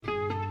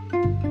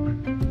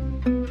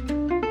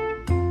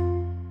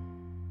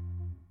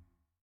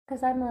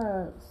because I'm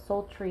a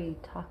sultry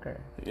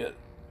talker. Yeah.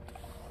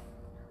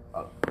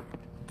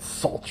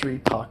 Sultry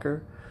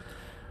talker?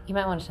 You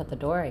might want to shut the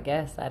door, I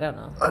guess. I don't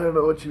know. I don't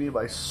know what you mean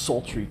by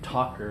sultry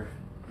talker.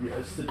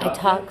 I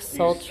talk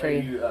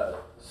sultry. Are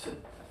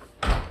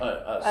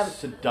you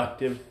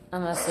seductive?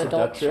 I'm a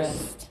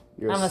seductress.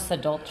 I'm a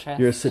seductress.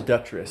 You're a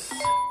seductress.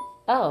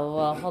 Oh,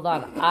 well, hold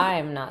on.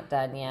 I'm not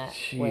done yet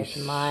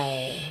with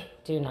my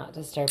do not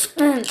disturb.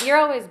 You're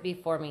always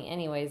before me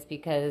anyways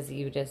because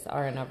you just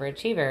are an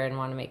overachiever and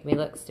want to make me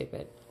look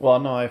stupid. Well,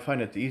 no, I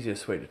find it the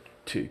easiest way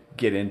to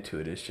get into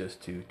it is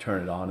just to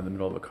turn it on in the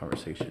middle of a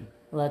conversation.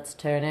 Let's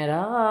turn it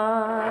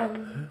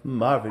on.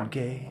 Marvin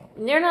Gaye.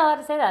 You're not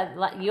allowed to say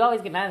that. You always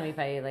get mad at me if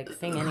I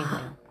sing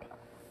anything.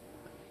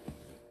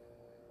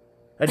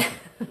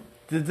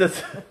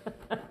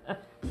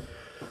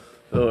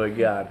 Oh my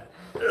God.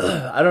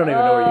 I don't even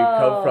know where you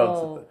come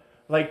from.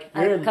 Like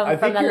I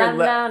think you're in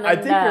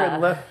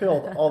left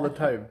field all the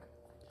time.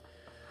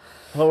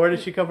 Well, where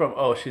did she come from?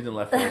 Oh, she's in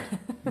left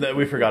field.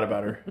 We forgot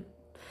about her.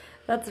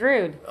 That's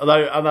rude.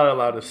 I'm not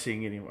allowed to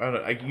sing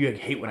anymore. You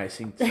hate when I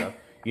sing stuff.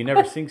 You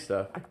never sing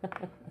stuff.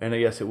 And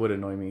yes, it would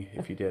annoy me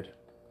if you did.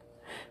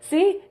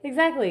 See?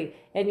 Exactly.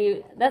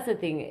 And that's the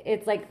thing.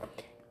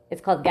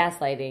 It's called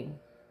gaslighting.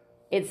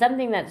 It's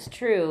something that's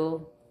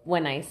true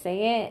when I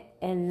say it,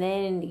 and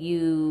then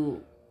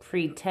you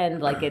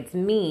pretend like it's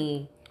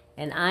me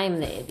and I'm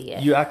the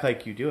idiot. You act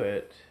like you do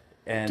it.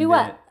 And do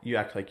what? You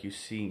act like you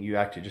sing. You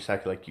act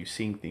like you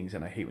sing things,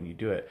 and I hate when you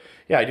do it.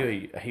 Yeah, I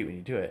do. I hate when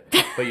you do it.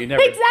 But you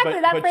never.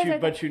 Exactly.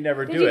 But you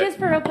never do it. Did you just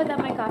for real put that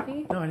in my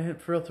coffee? No, I didn't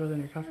for real throw that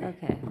in your coffee.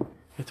 Okay.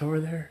 It's over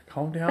there.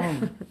 Calm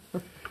down.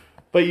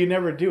 But you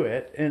never do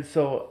it, and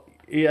so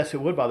yes,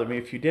 it would bother me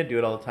if you did do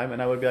it all the time,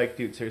 and I would be like,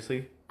 dude,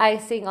 seriously? I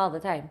sing all the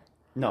time.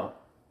 No,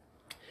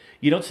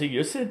 you don't sing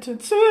your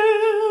sentences.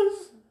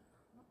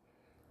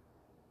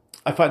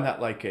 I find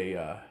that like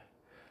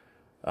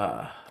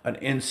an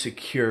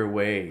insecure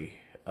way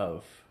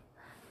of...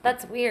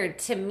 That's weird.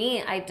 To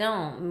me, I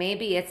don't.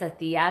 Maybe it's a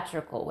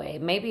theatrical way.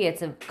 Maybe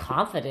it's a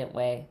confident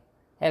way.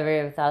 Have you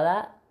ever thought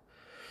of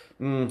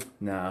that?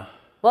 Nah.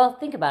 Well,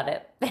 think about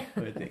it.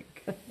 I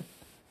think.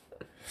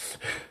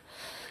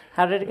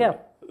 How did it go?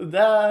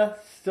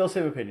 Still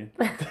same opinion.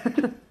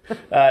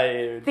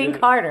 Think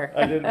harder.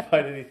 I didn't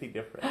find anything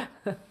different.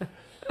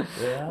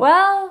 Yeah.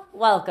 Well,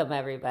 welcome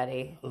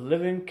everybody.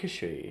 Living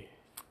Cachet.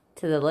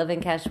 To the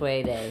Living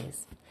Cashway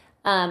days.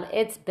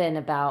 It's been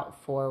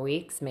about 4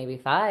 weeks, maybe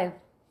 5.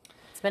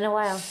 It's been a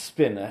while. It's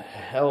been a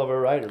hell of a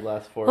ride the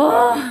last 4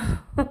 or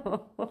 5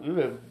 weeks. We've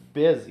been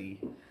busy.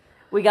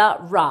 We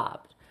got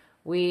robbed.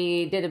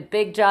 We did a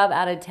big job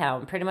out of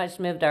town. Pretty much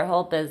moved our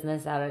whole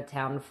business out of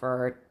town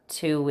for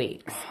 2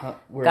 weeks.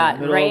 Got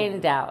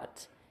rained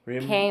out.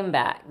 Came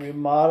back.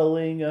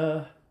 Remodeling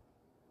a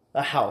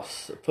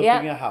house.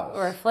 Flipping a house.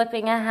 We're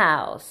flipping a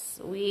house.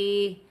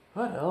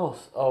 What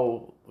else?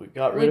 Oh, we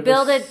got rid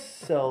of a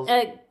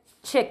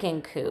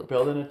chicken coop.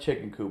 Building a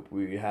chicken coop.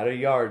 We had a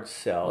yard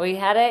sale. We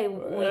had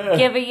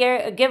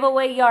a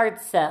giveaway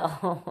yard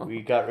sale.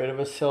 We got rid of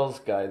a sales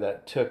guy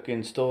that took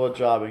and stole a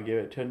job and gave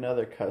it to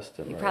another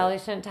customer. You probably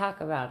shouldn't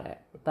talk about it.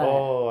 But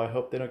I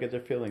hope they don't get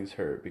their feelings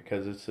hurt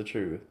because it's the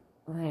truth.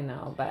 I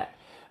know, but...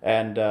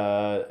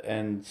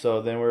 And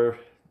so then we're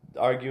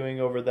arguing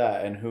over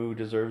that and who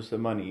deserves the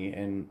money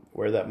and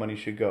where that money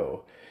should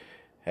go.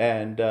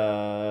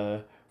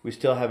 And we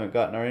still haven't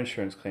gotten our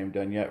insurance claim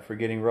done yet for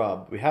getting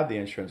robbed. We have the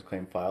insurance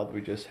claim filed.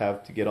 We just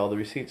have to get all the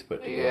receipts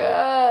put together.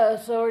 Yeah,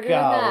 so we're doing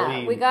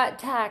that. We got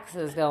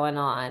taxes going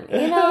on.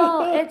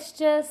 It's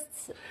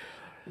just...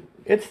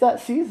 It's that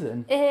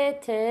season.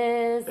 It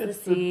is the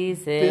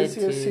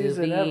season to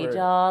season be ever.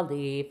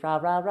 jolly. Rah,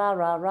 rah, rah,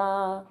 rah,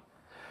 rah.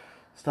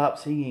 Stop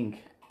singing.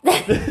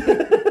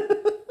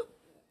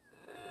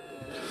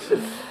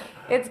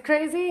 It's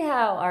crazy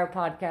how our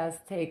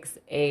podcast takes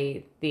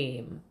a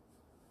theme.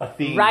 A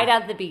theme. Right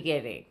at the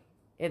beginning.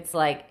 It's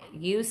like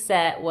you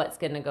set what's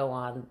going to go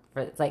on.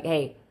 It's like,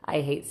 hey, I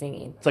hate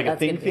singing. It's like a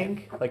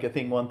thing? Like a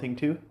thing one, thing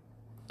two?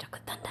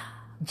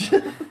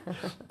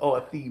 Oh,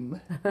 a theme.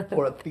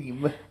 Or a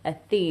theme. A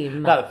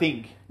theme. Not a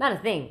thing. Not a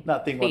thing.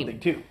 Not thing one, thing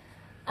two.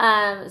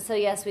 So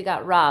yes, we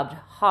got robbed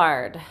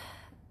hard.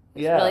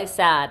 It's really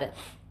sad.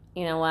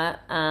 You know what?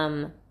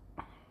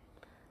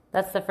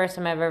 That's the first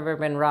time I've ever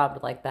been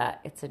robbed like that.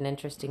 It's an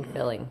interesting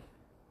feeling.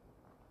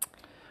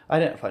 I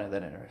didn't find it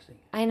that interesting.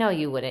 I know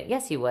you wouldn't.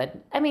 Yes, you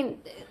would. I mean,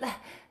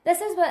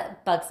 this is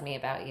what bugs me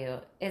about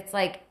you. It's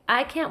like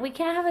we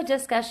can't have a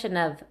discussion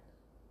of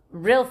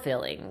real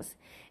feelings.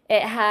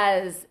 It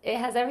has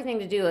everything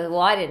to do with,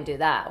 well, I didn't do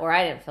that or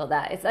I didn't feel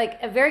that. It's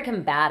like a very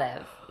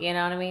combative. You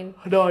know what I mean?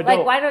 No, I don't.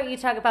 Like, why don't you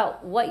talk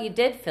about what you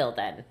did feel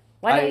then?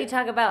 Why don't you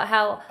talk about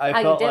how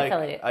you did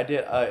feel it?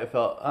 I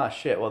felt,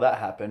 shit, well, that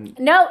happened.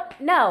 No. Fuck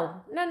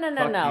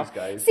these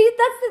guys. See,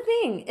 that's the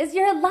thing, is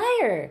you're a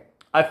liar.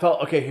 I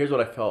felt, okay, here's what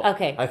I felt.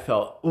 Okay. I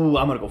felt, I'm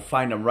going to go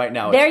find them right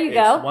now. There you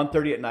go. It's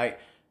 1:30 at night.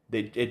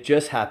 It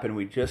just happened.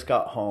 We just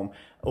got home.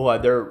 Oh,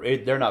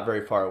 they're not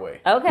very far away.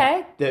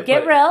 Okay.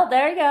 Get real.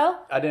 There you go.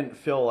 I didn't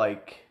feel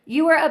like...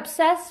 You were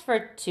obsessed for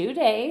 2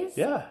 days.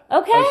 Yeah.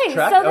 Okay,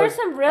 so there's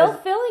some real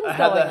feelings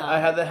going on. I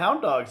had the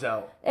hound dogs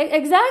out.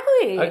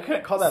 Exactly. I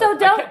can't call that. I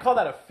can't call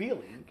that a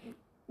feeling.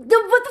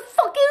 What the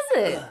fuck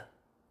is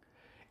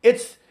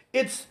it?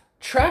 It's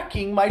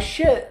tracking my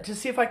shit to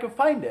see if I can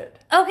find it.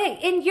 Okay,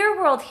 in your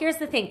world, here's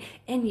the thing.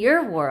 In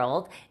your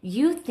world,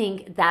 you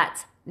think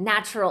that's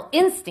natural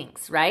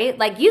instincts, right?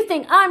 Like you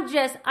think I'm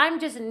just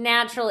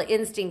natural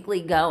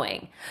instinctly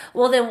going.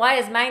 Well, then why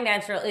is my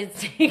natural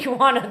instinct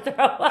want to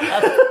throw up?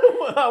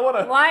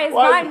 Why is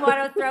mine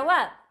want to throw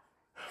up?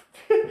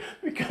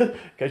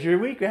 because you're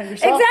weak, man.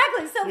 Yourself.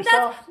 Exactly.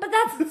 So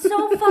that's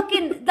so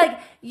fucking like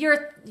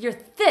you're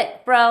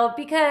thick, bro.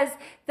 Because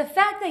the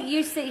fact that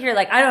you sit here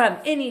like I don't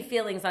have any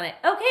feelings on it.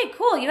 Okay,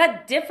 cool. You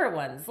had different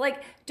ones.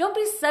 Like, don't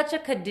be such a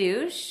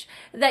kadoosh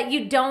that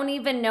you don't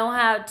even know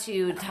how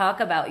to talk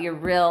about your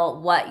real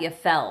what you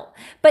felt.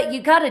 But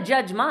you gotta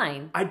judge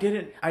mine. I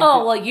didn't.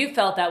 Well, you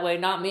felt that way,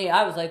 not me.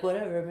 I was like,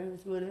 whatever, man,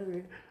 it's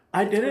whatever.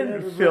 I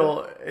didn't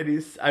feel any.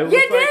 You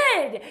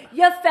did.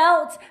 You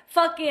felt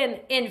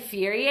fucking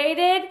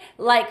infuriated,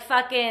 like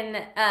fucking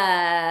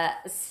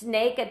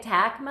snake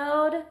attack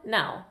mode.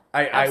 No,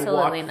 I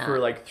walked for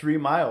like 3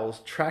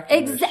 miles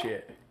tracking this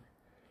shit.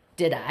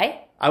 Did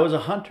I? I was a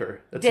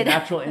hunter. That's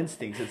natural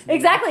instincts. It's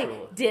exactly.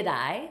 Natural. Did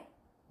I?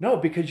 No,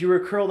 because you were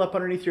curled up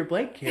underneath your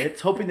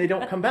blankets, hoping they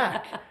don't come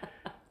back.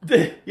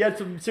 You had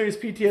some serious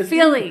PTSD.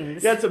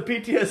 Feelings. You had some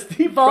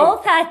PTSD.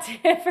 Both had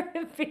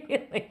different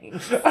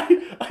feelings.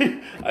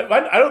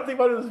 I don't think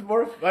mine was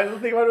more. I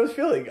don't think mine was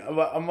feeling.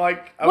 I'm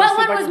like. What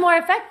one was more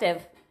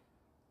effective?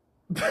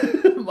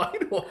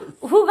 Mine was.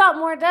 Who got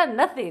more done?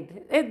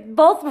 Nothing. It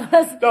both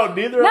was. No,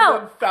 neither of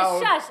them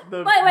found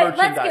the Wait.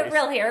 Let's get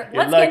real here. You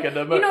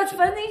know what's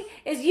funny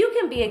is you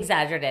can be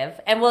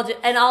exaggerative, and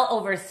I'll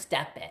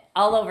overstep it.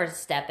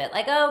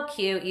 Like, oh,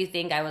 cute. You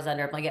think I was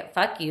under a blanket?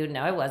 Fuck you.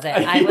 No, I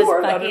wasn't. I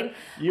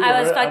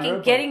was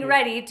fucking getting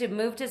ready to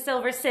move to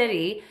Silver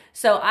City,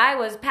 so I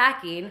was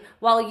packing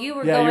while you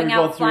were going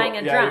out flying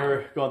a drum. You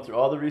were going through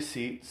all the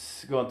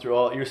receipts,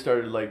 you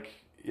started like.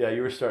 Yeah,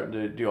 you were starting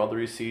to do all the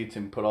receipts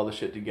and put all the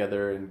shit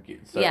together and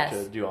start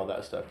to do all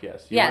that stuff.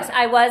 Yes.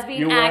 I was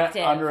being active.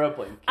 You went under a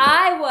blanket.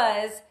 I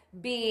was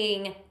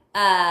being,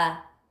 I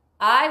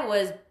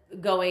was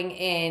going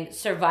in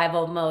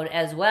survival mode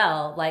as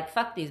well. Like,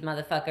 fuck these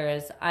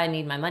motherfuckers. I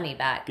need my money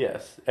back.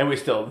 Yes. And we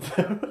still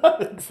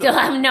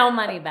have no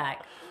money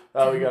back.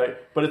 Oh, we got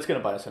it. But it's going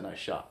to buy us a nice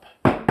shop.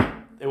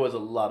 It was a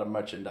lot of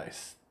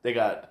merchandise. We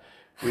got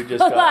a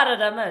lot of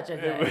the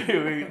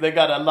merchandise. They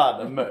got a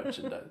lot of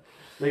merchandise.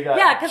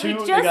 Because we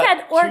just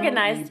had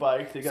organized. 2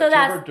 e-bikes. They got 2 of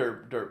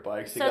our dirt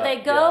bikes.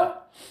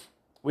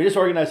 We just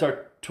organized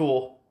our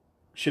tool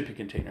shipping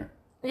container.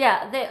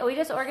 Yeah, we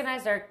just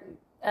organized our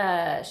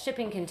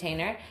shipping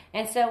container,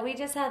 and so we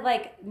just had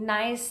like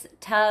nice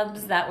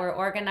tubs that were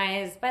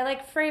organized by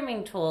like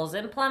framing tools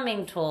and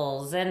plumbing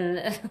tools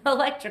and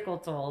electrical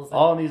tools.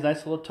 All in these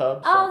nice little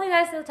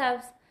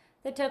tubs.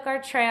 They took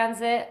our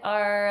transit,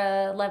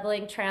 our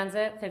leveling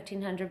transit,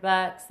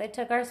 $1,500. They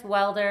took our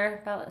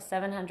welder, about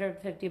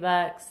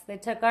 $750. They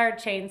took our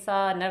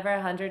chainsaw, another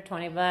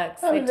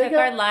 $120. They took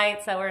our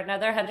lights that were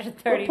another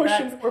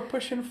 $130. We're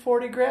pushing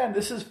 $40,000.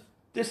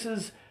 This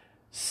is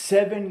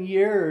 7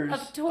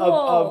 years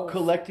of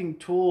collecting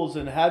tools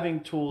and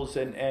having tools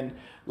and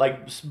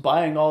like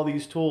buying all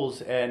these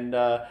tools and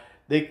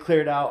they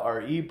cleared out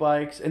our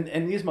e-bikes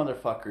and these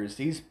motherfuckers,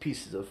 these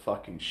pieces of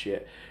fucking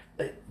shit.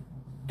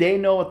 They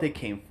know what they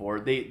came for.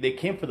 They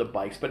came for the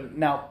bikes, but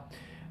now,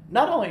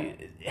 not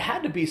only it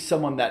had to be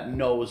someone that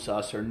knows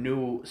us or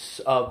knew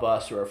of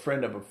us or a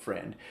friend of a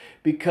friend,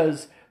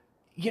 because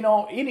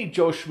any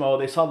Joe Schmo,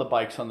 they saw the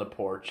bikes on the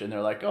porch and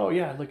they're like, oh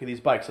yeah, look at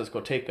these bikes, let's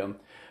go take them.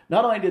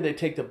 Not only did they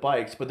take the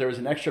bikes, but there was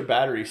an extra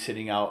battery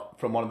sitting out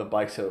from one of the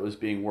bikes that was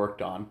being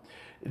worked on.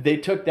 They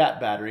took that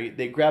battery.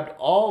 They grabbed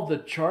all the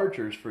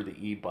chargers for the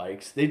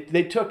e-bikes. They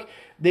took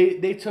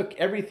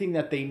everything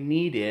that they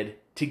needed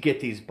to get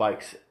these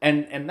bikes,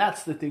 and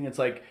that's the thing. It's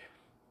like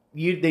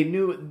they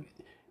knew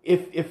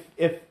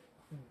if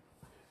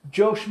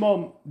Joe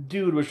Schmo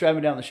dude was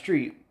driving down the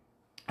street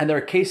and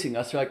they're casing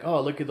us, they're like, oh,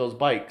 look at those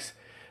bikes.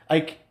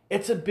 Like,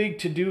 it's a big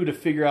to do to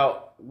figure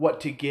out what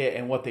to get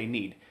and what they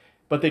need,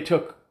 but they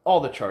took all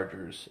the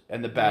chargers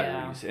and the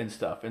batteries and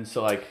stuff, and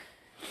so like.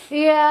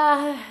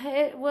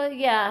 It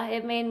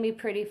made me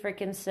pretty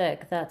freaking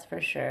sick, that's for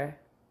sure.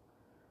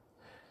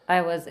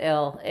 I was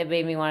ill. It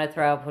made me want to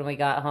throw up when we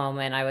got home,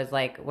 and I was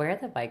like, where are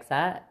the bikes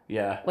at?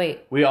 Yeah.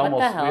 Wait, we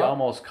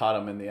almost caught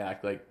them in the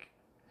act, like.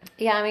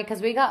 Yeah, I mean,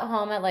 because we got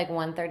home at like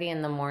 1:30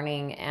 in the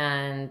morning,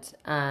 and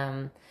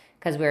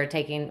because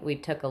we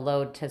took a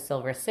load to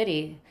Silver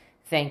City,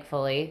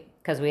 thankfully,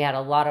 because we had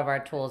a lot of our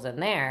tools in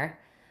there.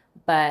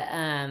 But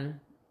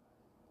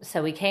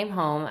so we came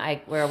home.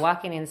 We were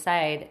walking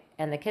inside,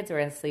 and the kids were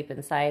asleep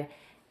inside,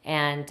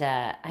 and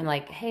I'm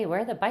like, hey,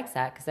 where are the bikes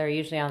at? Because they're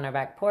usually on our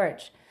back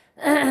porch.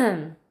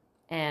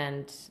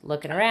 And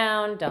looking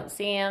around, don't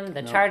see them.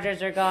 The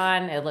chargers are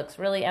gone. It looks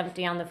really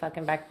empty on the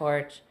fucking back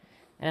porch.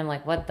 And I'm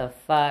like, what the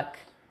fuck?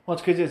 Well,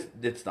 it's because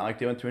it's not like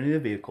they went through any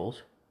of the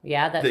vehicles.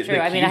 Yeah, that's true.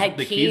 I mean, I had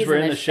the keys were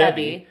in the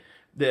Chevy.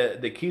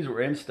 The keys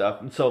were in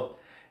stuff, and so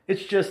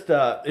it's just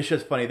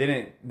funny.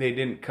 They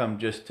didn't come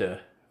just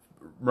to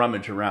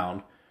rummage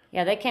around.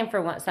 Yeah, they came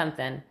for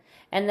something.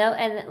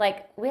 And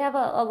like we have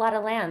a lot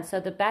of land, so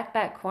the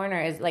back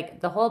corner is like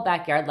the whole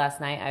backyard.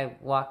 Last night I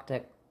walked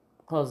to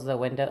close the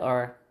window,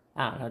 or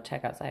I don't know,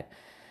 check outside.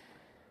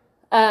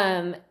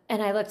 And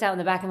I looked out in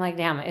the back. I'm like,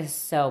 damn, it's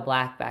so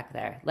black back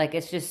there. Like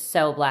it's just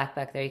so black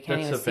back there. You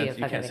can't even see it.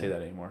 You can't say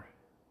that anymore.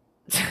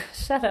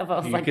 Shut up! I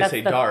was you like, can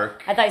say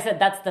dark. I thought you said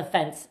that's the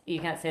fence. You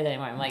can't say that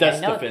anymore. I'm like, that's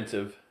I know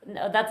defensive.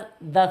 No, that's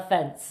the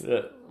fence.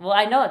 Yeah. Well,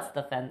 I know it's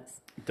the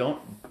fence. Don't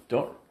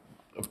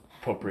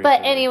appropriate.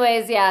 But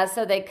anyways, yeah.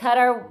 So they cut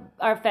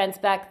our fence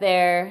back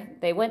there.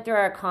 They went through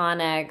our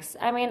Connex.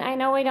 I mean, I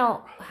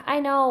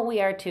know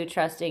we are too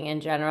trusting in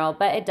general,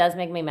 but it does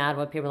make me mad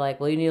when people are like,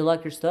 "Well, you need to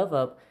lock your stuff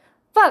up."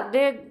 Fuck,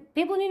 dude.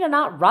 People need to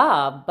not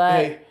rob,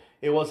 but hey,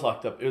 it was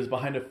locked up. It was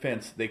behind a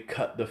fence. They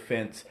cut the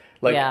fence.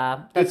 Like,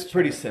 yeah, it's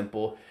pretty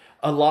simple.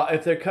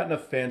 If they're cutting a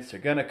fence,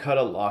 they're gonna cut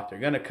a lock. They're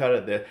gonna cut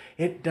it there.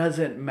 It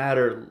doesn't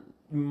matter.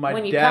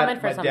 My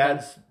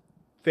dad's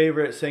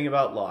favorite thing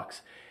about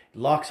locks.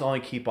 Locks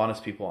only keep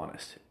honest people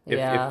honest.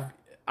 If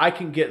I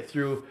can get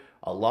through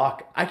a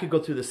lock, I could go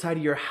through the side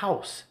of your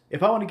house.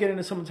 If I want to get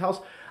into someone's house,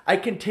 I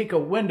can take a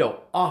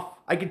window off.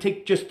 I can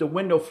take just the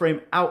window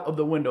frame out of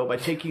the window by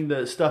taking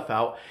the stuff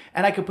out,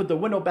 and I could put the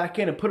window back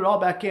in and put it all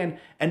back in,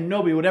 and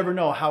nobody would ever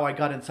know how I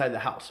got inside the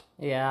house.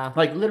 Yeah.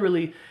 Like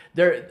literally,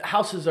 their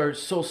houses are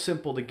so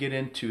simple to get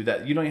into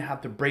that you don't even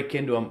have to break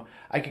into them.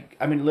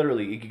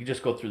 Literally, you could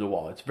just go through the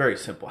wall. It's very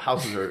simple.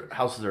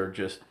 Houses are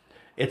just,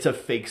 it's a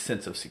fake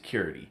sense of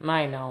security.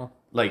 I know.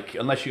 Like,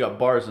 unless you got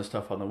bars and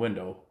stuff on the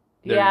window.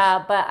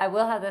 Yeah, but I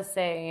will have to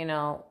say,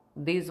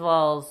 these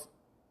walls,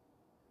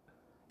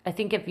 I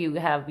think if you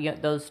have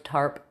those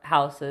tarp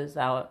houses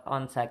out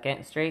on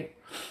 2nd Street,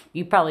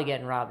 you're probably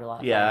getting robbed a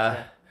lot.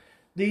 Yeah.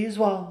 These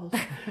walls.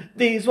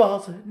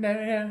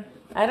 No.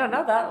 I don't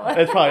know that one.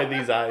 It's probably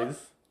these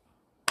eyes.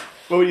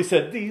 But when you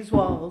said these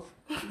walls,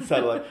 it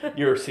sounded like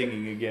you were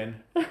singing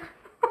again.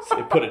 So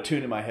it put a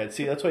tune in my head.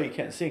 See, that's why you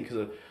can't sing, because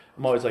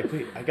I'm always like,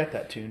 wait, I got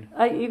that tune.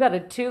 You got a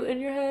toot in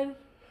your head?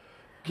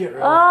 Get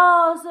real.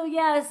 Oh, so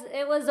yes,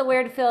 it was a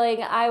weird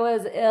feeling. I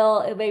was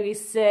ill, it made me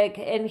sick,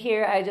 and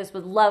here I just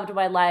loved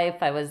my life.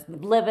 I was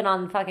living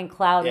on fucking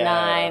cloud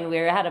nine. We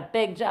had a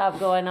big job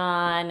going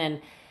on, and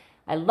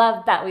I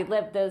loved that we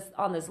lived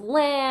on this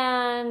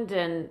land,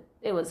 and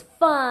it was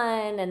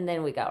fun, and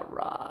then we got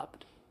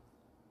robbed.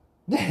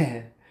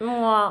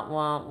 Wah,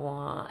 wah,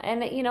 wah.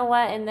 And you know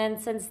what? And then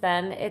since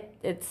then,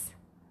 it's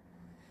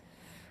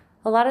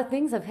a lot of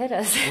things have hit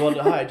us.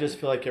 Well, I just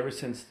feel like ever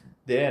since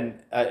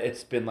then,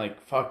 it's been like,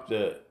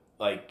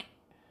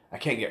 I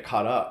can't get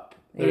caught up.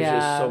 There's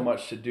just so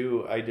much to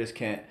do. I just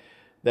can't.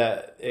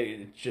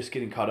 Just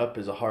getting caught up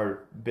is a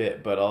hard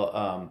bit, but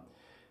I'll.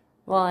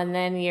 Well, and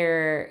then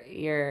your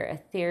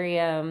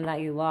Ethereum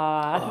that you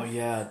lost. Oh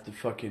yeah,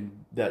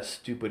 that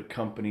stupid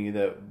company,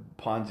 that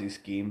Ponzi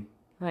scheme.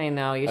 I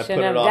know, you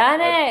shouldn't have done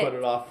it. I put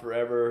it off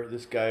forever.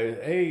 This guy,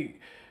 hey,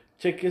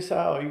 check this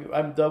out.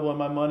 I'm doubling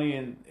my money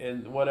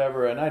and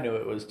whatever. And I knew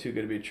it was too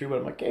good to be true, but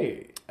I'm like,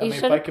 hey. I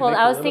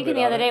was thinking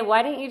the other day,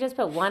 why didn't you just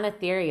put one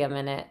Ethereum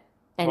in it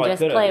and just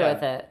play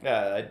with it?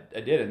 Yeah, I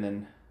did, and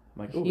then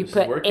I'm like, oh, you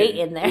put 8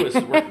 in there. This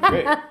is working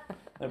great. Let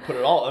me put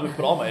all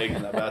my eggs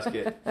in that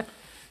basket.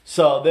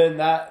 So then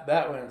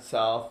that went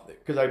south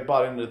because I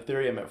bought into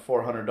Ethereum at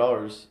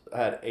 $400. I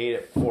had 8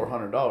 at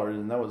 $400,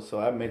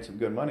 and I made some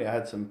good money. I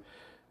had some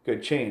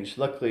good change.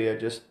 Luckily,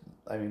 it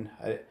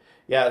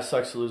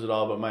sucks to lose it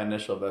all, but my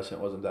initial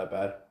investment wasn't that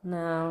bad.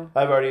 No.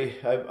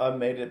 I've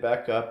made it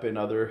back up in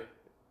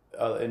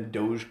in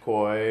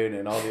Dogecoin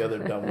and all the other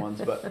dumb ones,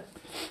 but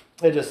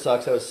it just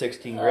sucks. That was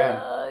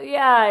 $16,000.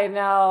 Yeah, I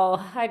know.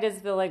 I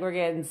just feel like we're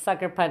getting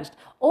sucker punched,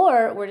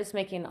 or we're just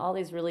making all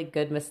these really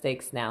good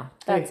mistakes now.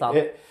 That's all.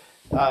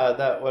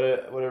 What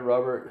did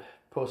Robert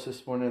post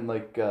this morning?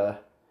 Like, pretty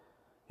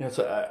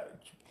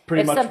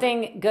if much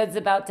something good's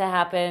about to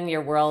happen,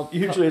 your world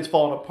usually it's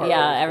falling apart.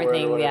 Yeah,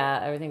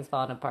 everything's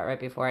falling apart right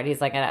before it. He's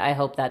like, I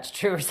hope that's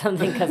true or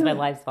something because my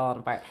life's falling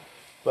apart.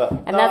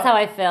 That's how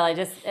I feel.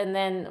 And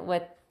then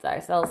with our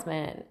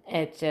salesman,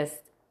 it just,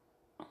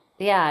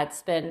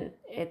 those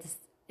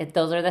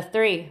are the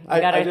 3. We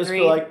got our 3.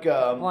 Feel like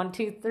 1,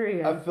 2,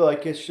 3. I feel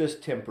like it's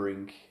just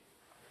tempering.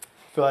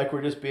 I feel like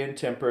we're just being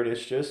tempered.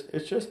 It's just,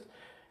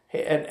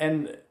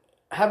 and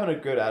having a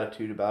good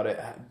attitude about it,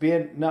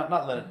 being not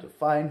letting it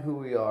define who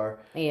we are.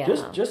 Yeah.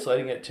 Just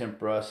letting it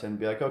temper us and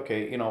be like,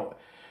 okay,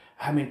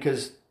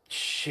 because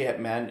shit,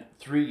 man,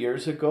 3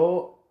 years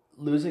ago,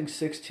 losing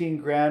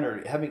 $16,000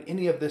 or having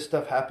any of this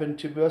stuff happen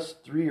to us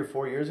 3 or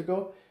 4 years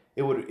ago,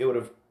 it would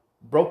have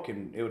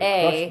broken. It would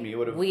have crushed me.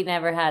 We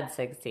never had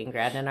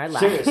 $16,000 in our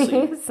lives.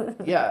 Seriously,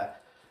 yeah.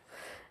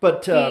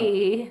 But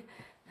it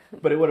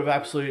would have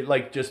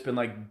absolutely just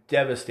been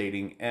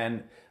devastating.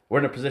 And we're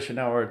in a position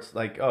now where it's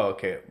like, oh,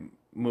 okay,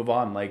 move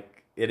on.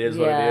 Like, it is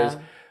what it is.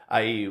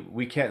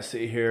 we can't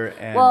sit here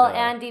and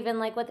and even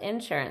like with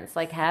insurance,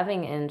 like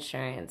having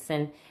insurance,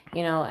 and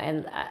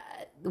and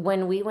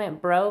when we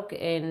went broke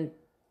in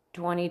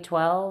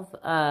 2012,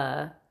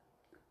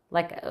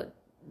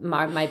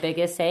 my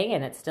biggest saying,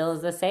 and it still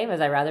is the same, is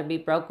I'd rather be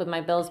broke with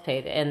my bills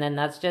paid, and then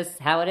that's just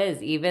how it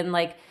is. Even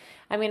like,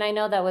 I mean, I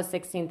know that was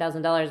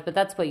 $16,000, but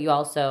that's what you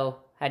also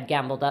had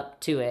gambled up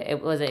to it.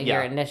 It wasn't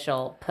your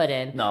initial put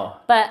in. No.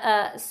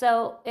 But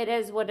so it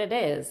is what it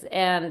is,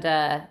 and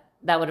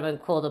that would have been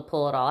cool to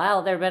pull it all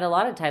out. There have been a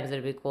lot of times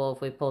it'd be cool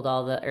if we pulled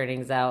all the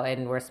earnings out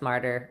and we're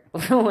smarter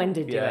when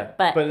to do it.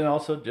 But then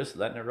also just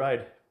letting it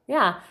ride.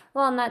 Yeah,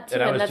 well, and that too.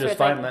 And I was that's just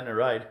fine letting it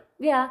ride.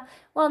 Yeah,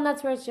 well, and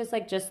that's where it's just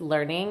like just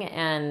learning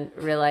and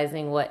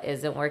realizing what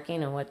isn't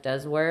working and what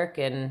does work,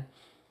 and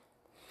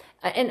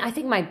I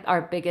think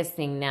our biggest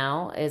thing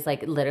now is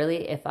like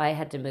literally if I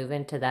had to move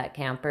into that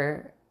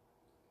camper,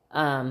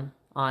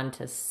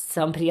 onto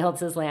somebody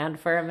else's land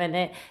for a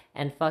minute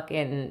and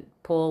fucking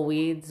pull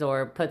weeds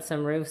or put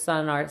some roofs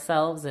on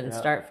ourselves and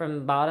start from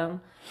the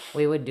bottom,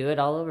 we would do it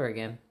all over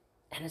again.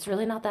 And it's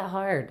really not that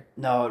hard.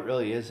 No, it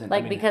really isn't.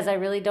 Like, because I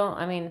really don't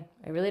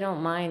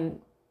mind.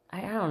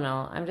 I don't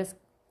know.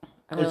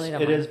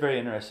 It is very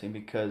interesting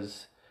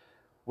because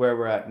where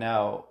we're at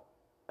now,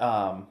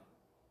 I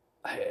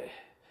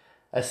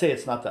say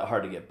it's not that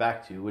hard to get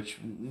back to, which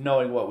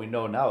knowing what we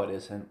know now, it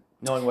isn't.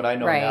 Knowing what I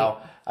know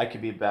now, I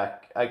could be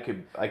back. I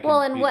could.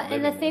 Well,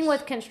 and the thing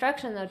with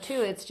construction though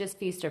too, it's just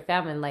feast or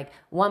famine. Like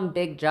one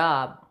big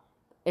job,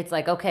 it's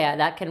like, okay,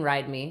 that can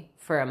ride me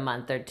for a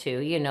month or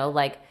two.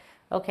 Like,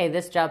 okay,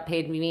 this job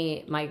paid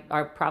me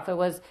our profit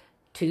was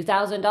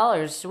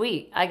 $2,000.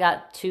 Sweet, I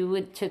got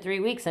 2 to 3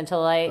 weeks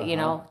until I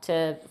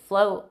to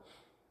float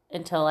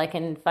until I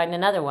can find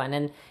another one,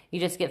 and you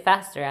just get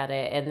faster at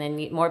it, and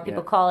then more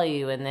people call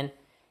you, and then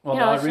the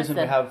only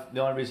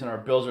reason our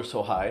bills are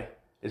so high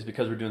is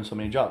because we're doing so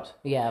many jobs.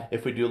 Yeah.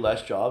 If we do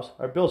less jobs,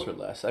 our bills are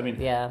less. I mean,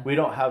 we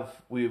don't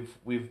have.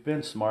 We've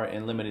been smart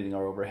in limiting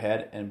our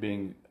overhead and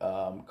being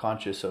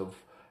conscious of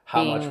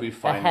how much we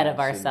finance ahead of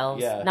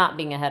ourselves, not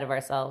being ahead of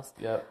ourselves.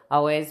 Yep.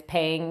 Always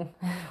paying,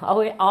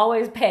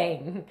 always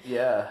paying.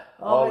 Yeah,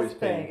 always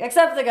paying.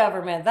 Except the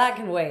government, that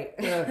can wait.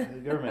 Yeah, the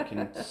government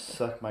can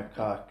suck my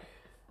cock.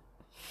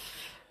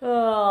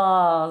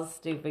 Oh,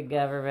 stupid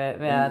government,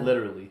 man! And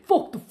literally,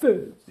 fuck the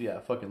feds. Yeah,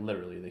 fucking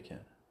literally, they can.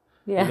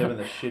 Yeah, they live in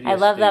the shittiest I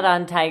love state. that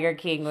on Tiger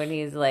King when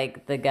he's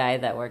like the guy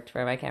that worked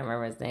for him. I can't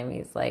remember his name.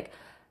 He's like,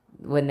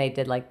 when they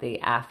did like the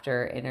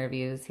after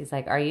interviews, he's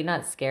like, "Are you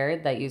not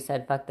scared that you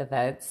said fuck the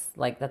feds?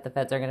 Like that the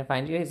feds are gonna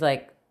find you?" He's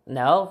like,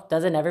 "No,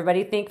 doesn't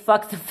everybody think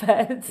fuck the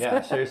feds?"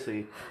 Yeah,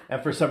 seriously.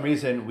 And for some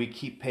reason, we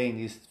keep paying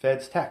these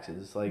feds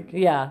taxes. Like,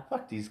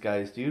 fuck these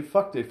guys, dude.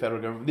 Fuck the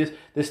federal government.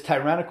 This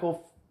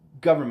tyrannical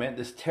government,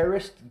 this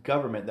terrorist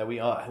government that we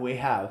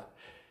have.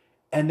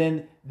 And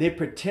then they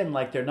pretend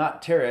like they're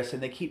not terrorists,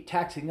 and they keep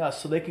taxing us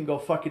so they can go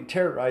fucking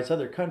terrorize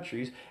other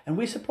countries, and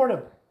we support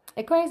them.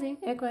 It's crazy.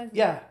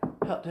 Yeah,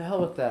 to hell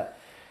with that.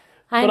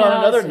 But on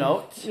another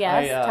note,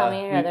 tell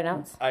me your other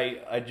notes.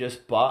 I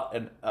just bought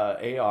an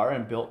AR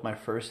and built my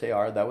first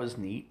AR. That was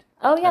neat.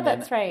 Oh yeah,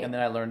 that's right. And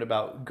then I learned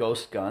about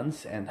ghost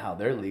guns and how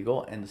they're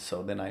legal, and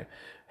so then I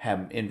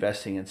am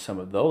investing in some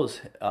of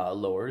those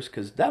lowers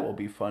because that will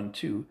be fun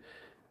too,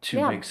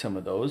 to make some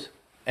of those.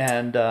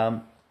 And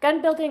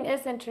gun building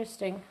is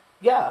interesting.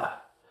 Yeah,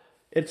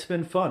 it's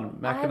been fun.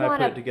 Mac and I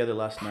put it together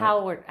last night.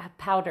 A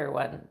powder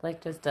one,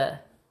 like just a.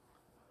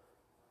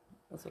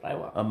 That's what I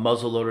want. A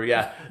muzzle loader,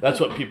 yeah.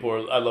 That's what people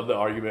are. I love the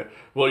argument.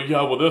 Well,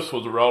 this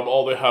was around.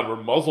 All they had were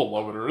muzzle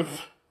loaders.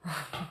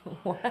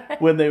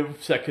 What? When the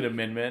Second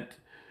Amendment,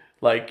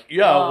 then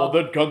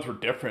guns were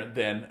different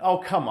then. Oh,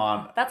 come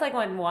on. That's like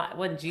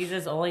when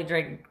Jesus only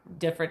drank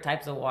different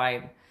types of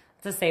wine.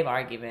 It's the same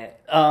argument.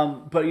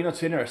 But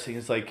what's interesting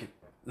is like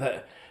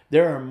that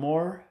there are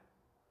more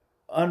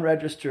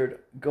unregistered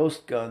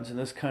ghost guns in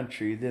this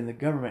country than the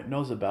government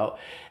knows about.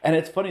 And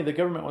it's funny, the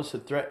government wants to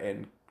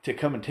threaten to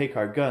come and take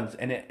our guns,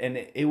 and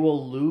it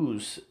will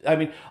lose. I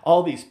mean,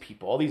 all these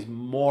people, all these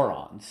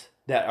morons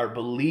that are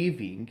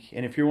believing,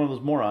 and if you're one of those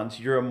morons,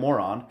 you're a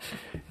moron,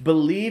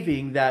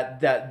 believing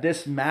that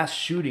this mass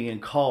shooting in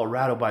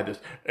Colorado by this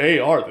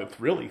AR, this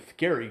really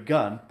scary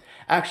gun,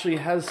 actually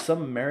has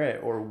some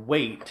merit or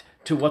weight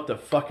to what the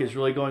fuck is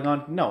really going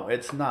on. No,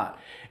 it's not.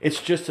 It's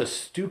just a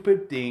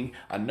stupid thing,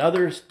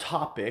 another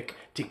topic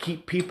to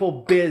keep people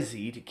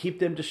busy, to keep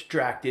them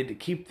distracted, to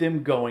keep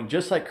them going,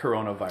 just like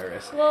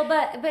coronavirus. Well,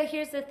 but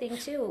here's the thing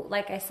too.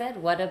 Like I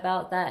said, what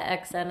about that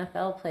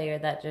ex-NFL player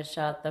that just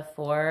shot the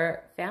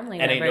 4 family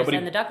members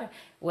and the doctor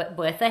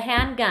with a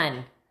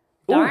handgun?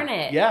 Darn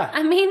it. Yeah.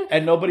 I mean,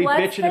 and nobody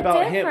bitching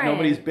about difference? him.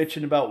 Nobody's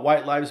bitching about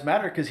White Lives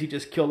Matter because he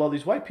just killed all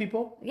these white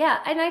people.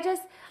 Yeah, and I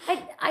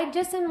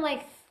just am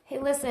like, hey,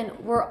 listen,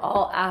 we're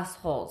all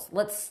assholes.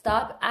 Let's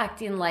stop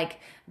acting like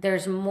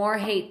there's more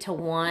hate to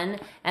one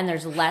and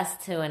there's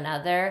less to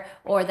another,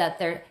 or that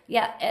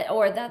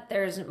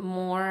there's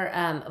more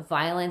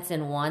violence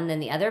in one than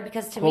the other.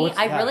 Because to me,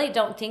 I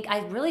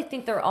really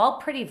think they're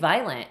all pretty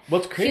violent.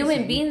 What's crazy?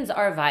 Human beings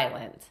are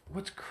violent.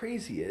 What's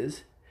crazy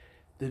is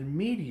the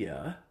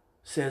media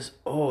says,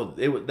 oh,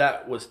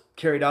 that was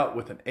carried out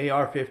with an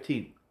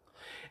AR-15.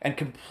 And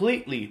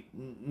completely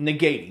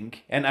negating,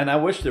 and I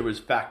wish there was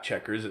fact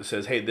checkers that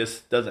says, hey,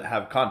 this doesn't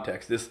have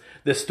context.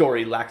 This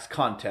story lacks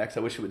context. I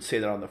wish it would say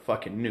that on the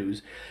fucking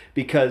news.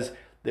 Because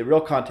the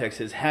real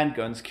context is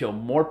handguns kill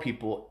more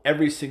people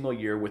every single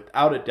year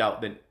without a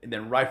doubt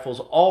than rifles,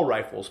 all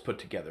rifles put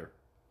together.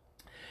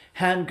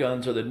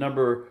 Handguns are the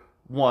number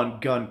one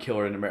gun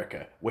killer in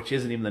America, which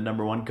isn't even the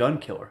number one gun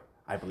killer.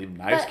 I believe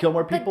knives kill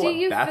more people,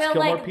 bats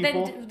kill more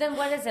people. Then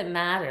what does it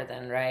matter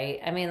then, right?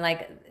 I mean,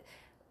 like,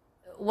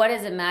 what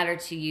does it matter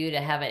to you to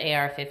have an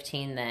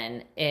AR-15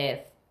 then if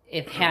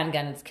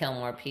handguns kill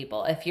more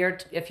people? If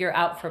you're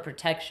out for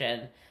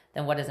protection,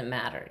 then what does it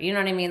matter? You know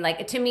what I mean?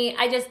 Like, to me,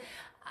 I just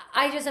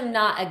am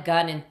not a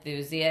gun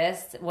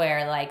enthusiast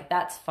where, like,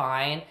 that's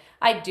fine.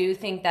 I do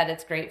think that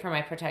it's great for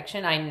my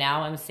protection. I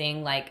now am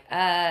seeing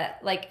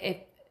if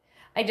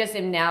I just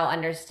am now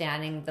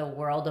understanding the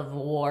world of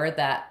war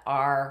that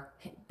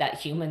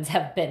humans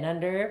have been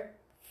under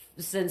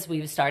since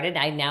we've started.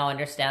 I now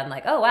understand,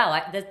 like, oh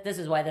wow, this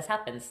is why this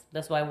happens.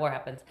 That's why war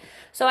happens.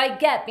 So I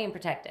get being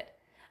protected.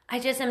 I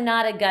just am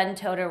not a gun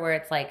toter where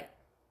it's like,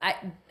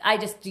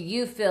 do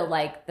you feel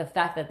like the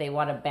fact that they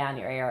want to ban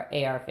your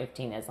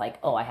AR-15 is like,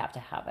 oh, I have to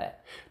have it?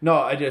 No,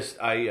 I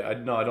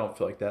don't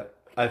feel like that.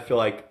 I feel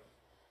like,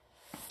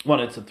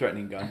 one, it's a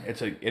threatening gun.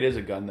 It is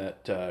a gun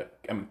that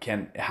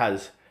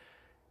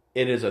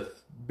it is a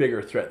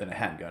bigger threat than a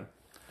handgun.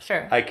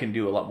 Sure. I can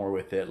do a lot more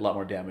with it, a lot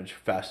more damage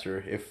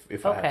faster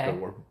if I have to go to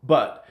war.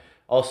 But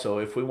also,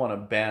 if we want to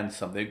ban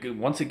something,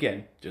 once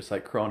again, just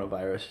like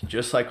coronavirus,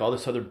 just like all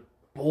this other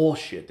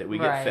bullshit that we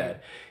get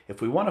fed,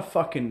 if we want to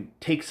fucking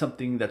take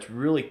something that's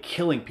really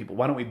killing people,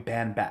 why don't we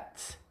ban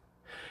bats?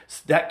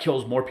 That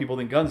kills more people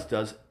than guns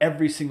does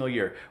every single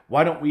year.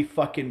 Why don't we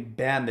fucking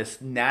ban this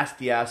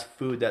nasty ass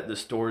food that the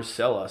stores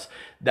sell us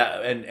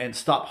and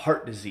stop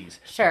heart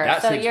disease? Sure.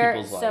 That saves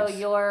people's lives. So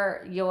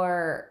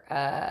your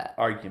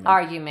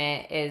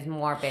argument is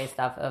more based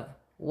off of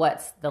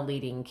what's the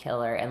leading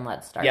killer, and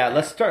let's start. Yeah,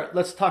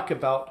 let's talk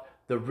about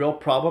the real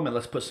problem, and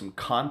let's put some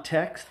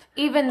context.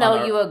 Even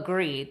though you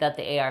agree that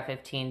the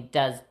AR-15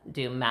 does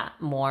do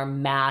more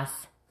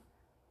mass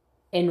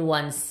in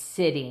one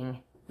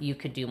sitting, you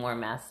could do more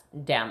mass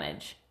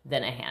damage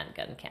than a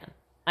handgun can.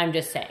 I'm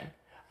just saying.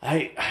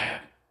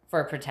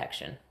 For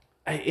protection.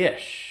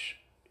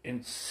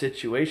 In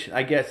situation,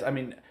 I guess. I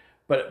mean,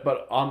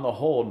 but on the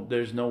whole,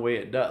 there's no way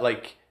it does.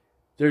 Like,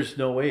 there's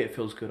no way it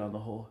feels good on the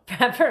whole.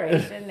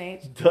 Preparation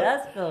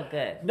does feel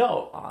good.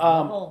 No,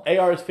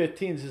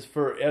 AR-15s is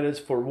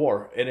for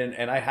war,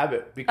 and I have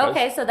it because.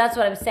 Okay, so that's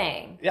what I'm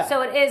saying. Yeah.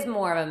 So it is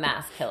more of a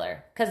mass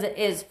killer because it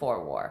is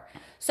for war.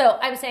 So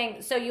I'm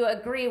saying, so you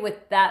agree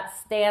with that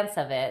stance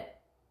of it,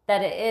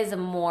 that it is a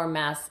more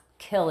mass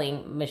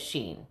killing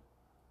machine.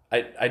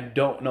 I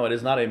don't know. It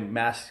is not a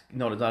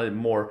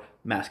more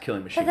mass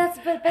killing machine.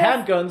 But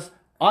handguns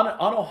on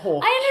a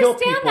whole. I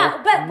understand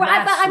that, but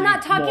I'm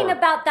not talking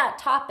about that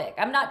topic.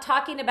 I'm not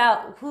talking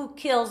about who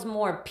kills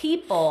more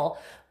people,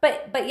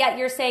 but yet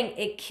you're saying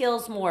it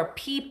kills more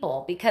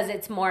people because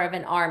it's more of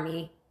an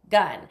army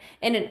gun.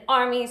 In an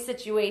army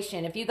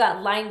situation, if you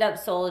got lined up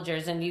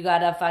soldiers and you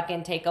gotta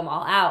fucking take them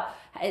all out,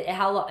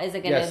 how long is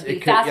it going to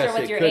be faster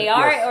with your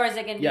AR or is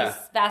it going to be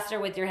faster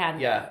with your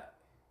handgun? Yeah.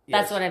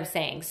 That's what I'm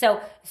saying. So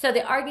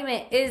the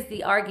argument is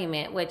the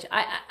argument, which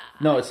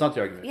no, it's not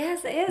the argument.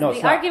 Yes, it is. No,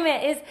 the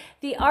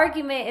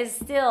argument is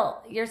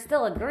still, you're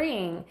still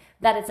agreeing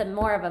that it's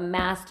more of a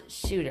masked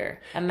shooter.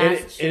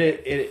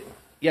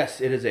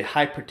 Yes, it is a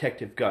high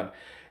protective gun.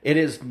 It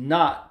is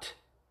not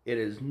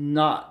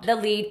the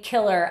lead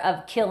killer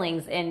of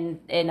killings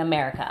in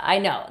America. I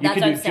know. That's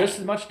what I'm saying. You can do just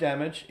as much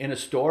damage in a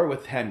store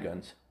with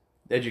handguns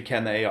as you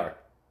can the AR.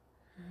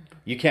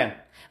 You can.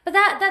 But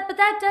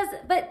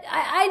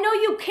I know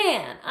you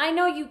can. I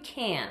know you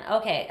can.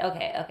 Okay.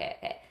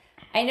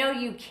 I know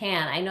you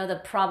can. I know the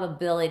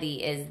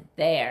probability is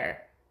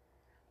there.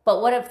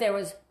 But what if there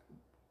was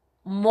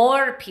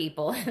more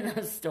people in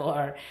the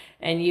store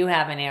and you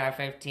have an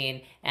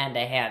AR-15 and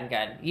a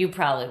handgun? You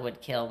probably would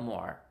kill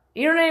more.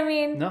 You know what I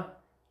mean? No.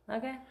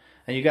 Okay.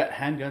 And you got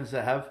handguns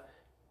that have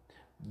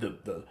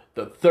the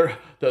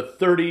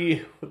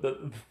 30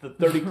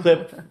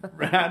 clip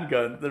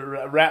handgun,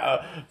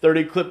 the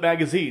 30 clip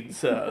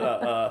magazines.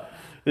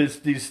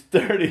 These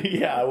 30,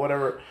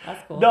 whatever.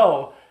 That's cool.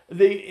 No,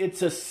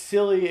 it's a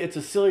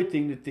silly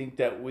thing to think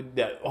that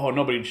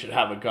nobody should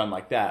have a gun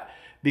like that.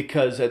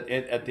 Because at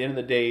the end of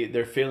the day,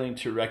 they're failing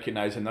to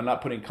recognize, and they're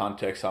not putting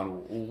context on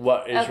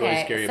what is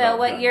really scary about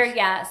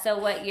guns. So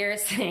what you're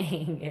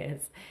saying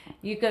is,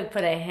 you could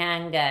put a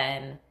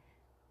handgun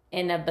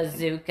in a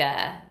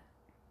bazooka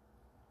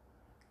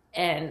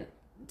and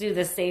do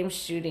the same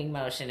shooting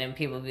motion, and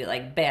people would be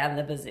like, ban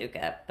the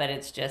bazooka, but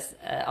it's just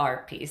an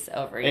art piece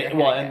over your handgun.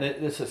 Well, and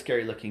this is a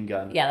scary looking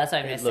gun. Yeah, that's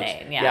what I'm just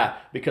saying. Yeah,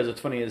 because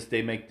what's funny is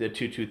they make the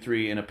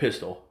 223 in a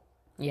pistol.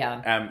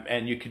 Yeah.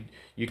 And you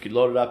could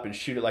load it up and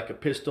shoot it like a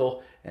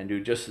pistol and do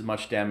just as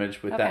much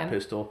damage with that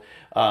pistol.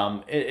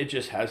 It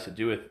just has to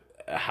do with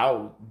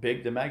how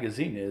big the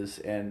magazine is,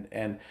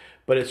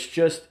 but it's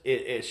just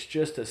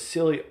a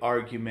silly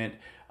argument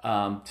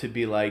to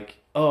be like,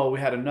 oh, we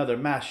had another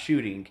mass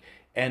shooting,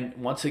 and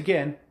once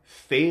again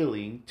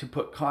failing to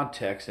put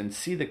context and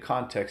see the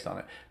context on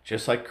it,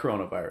 just like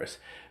coronavirus.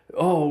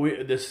 Oh,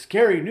 this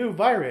scary new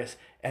virus,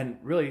 and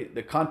really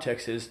the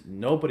context is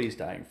nobody's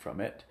dying from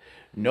it,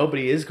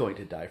 nobody is going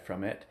to die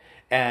from it,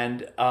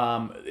 and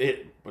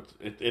it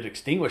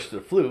extinguished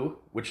the flu,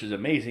 which is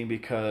amazing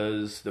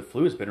because the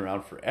flu has been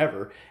around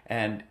forever,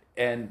 and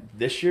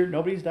this year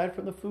nobody's died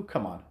from the flu.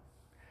 Come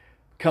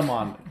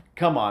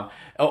on.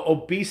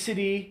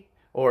 Obesity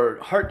or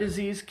heart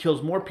disease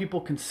kills more people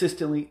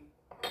consistently.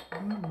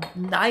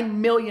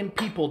 9 million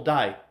people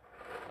die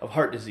of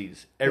heart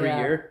disease every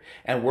year,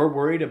 and we're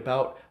worried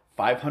about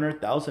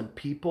 500,000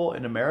 people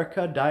in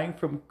America dying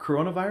from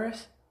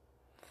coronavirus.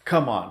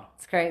 Come on.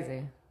 It's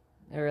crazy.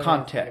 It really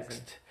context. is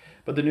crazy.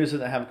 But the news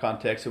doesn't have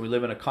context, and we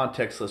live in a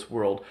contextless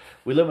world.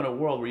 We live in a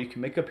world where you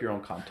can make up your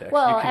own context.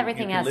 Well, you can,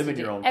 everything you can has live to in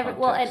do. your own context.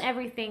 Well, and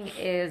everything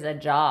is a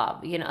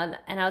job, you know.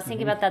 And I was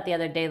thinking about that the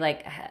other day.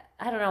 Like,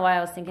 I don't know why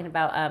I was thinking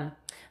about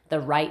the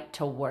right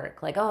to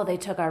work. Like, oh, they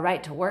took our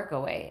right to work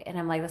away, and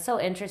I'm like, that's so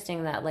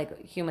interesting that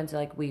like humans are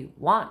like, we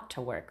want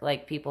to work.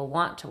 Like, people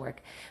want to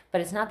work, but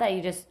it's not that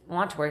you just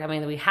want to work. I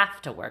mean, we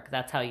have to work.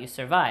 That's how you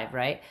survive,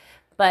 right?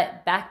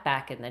 But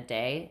back in the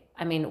day,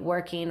 I mean,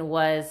 working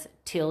was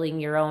tilling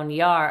your own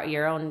yard,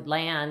 your own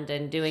land,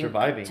 and doing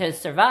surviving to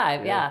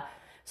survive. Yeah.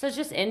 So it's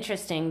just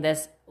interesting,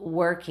 this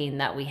working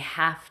that we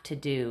have to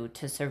do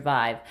to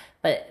survive.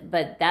 But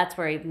that's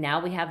where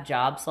now we have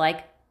jobs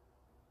like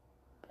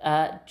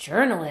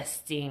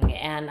journalisting,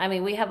 and I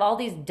mean, we have all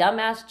these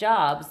dumbass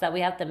jobs that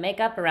we have to make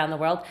up around the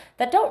world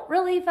that don't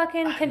really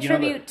fucking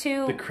contribute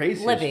to the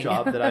craziest living.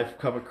 job that I've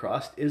come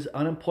across is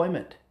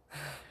unemployment.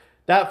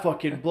 That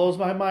fucking blows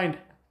my mind.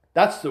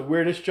 That's the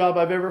weirdest job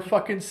I've ever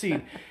fucking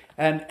seen.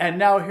 And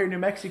now here in New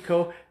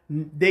Mexico,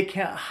 they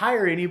can't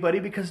hire anybody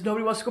because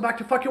nobody wants to go back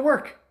to fucking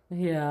work.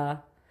 Yeah.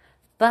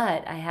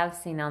 But I have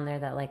seen on there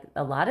that like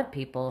a lot of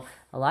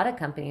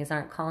companies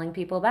aren't calling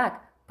people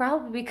back.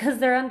 Probably because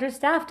they're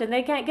understaffed and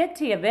they can't get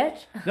to you, bitch.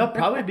 No,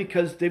 probably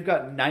because they've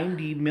got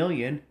 90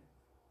 million.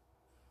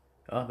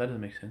 Oh, that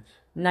doesn't make sense.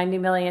 90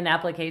 million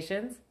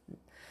applications?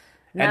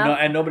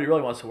 And nobody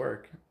really wants to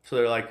work. So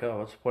they're like, oh,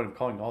 what's the point of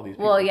calling all these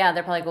people? Well, yeah,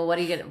 they're probably like, well, what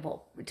do you get?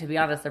 Well, to be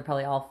honest, they're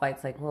probably all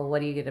fights like, well,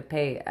 what do you get to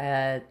pay?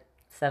 $7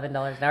 an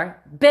hour?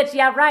 Bitch,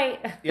 yeah,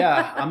 right.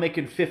 Yeah, I'm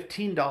making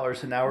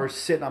 $15 an hour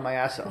sitting on my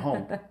ass at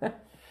home.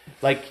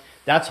 Like,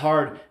 that's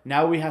hard.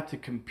 Now we have to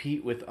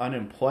compete with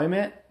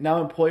unemployment.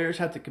 Now employers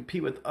have to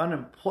compete with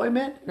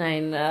unemployment. I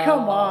know.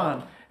 Come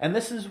on. And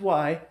this is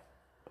why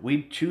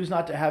we choose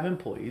not to have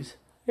employees.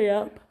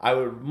 Yep. I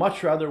would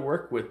much rather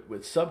work with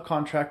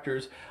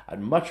subcontractors. I'd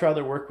much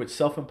rather work with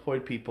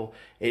self-employed people.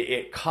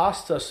 It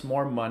costs us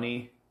more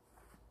money,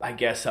 I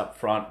guess, up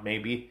front,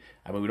 maybe.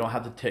 I mean, we don't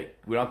have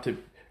to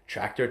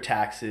track their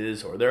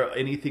taxes or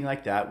anything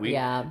like that.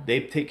 They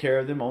take care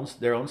of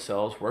their own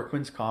selves,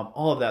 workman's comp,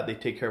 all of that. They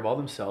take care of all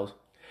themselves.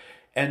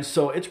 And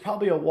so it's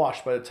probably a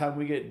wash by the time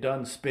we get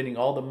done spending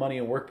all the money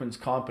in workman's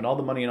comp and all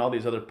the money in all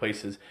these other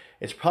places.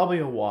 It's probably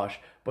a wash.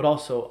 But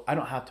also, I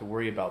don't have to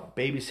worry about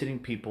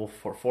babysitting people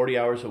for 40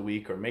 hours a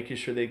week or making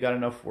sure they got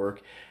enough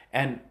work.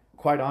 And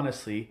quite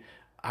honestly,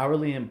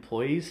 hourly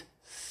employees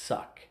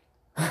suck.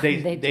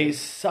 They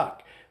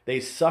suck. They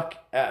suck.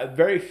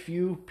 Very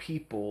few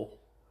people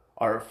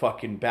are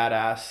fucking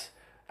badass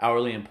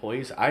hourly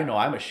employees. I know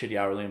I'm a shitty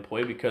hourly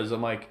employee because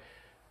I'm like,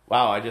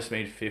 wow, I just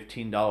made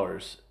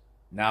 $15.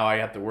 Now I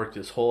have to work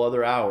this whole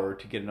other hour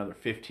to get another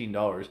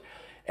 $15.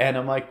 And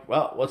I'm like,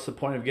 well, what's the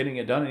point of getting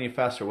it done any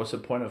faster? What's the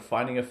point of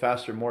finding a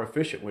faster, more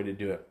efficient way to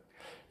do it?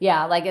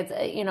 Yeah, like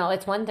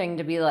it's one thing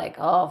to be like,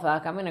 oh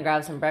fuck, I'm gonna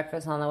grab some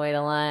breakfast on the way to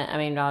lunch. I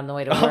mean, on the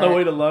way to work. On the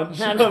way to lunch.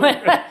 I'm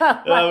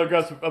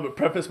gonna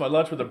preface my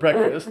lunch with a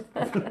breakfast.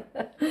 On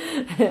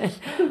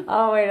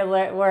the way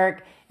to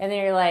work, and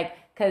then you're like,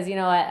 because you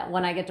know what,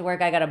 when I get to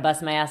work, I gotta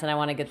bust my ass and I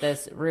want to get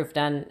this roof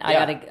done.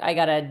 I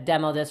gotta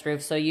demo this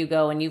roof. So you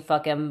go and you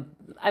fucking,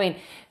 I mean,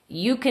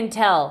 you can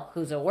tell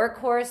who's a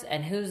workhorse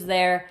and who's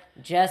there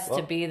just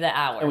to be the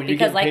hour.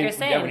 Because like you're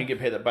saying, when you get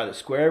paid by the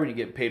square, when you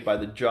get paid by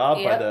the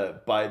job,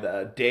 by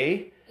the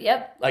day.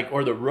 Yep. Like,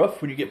 or the roof,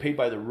 when you get paid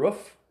by the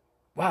roof.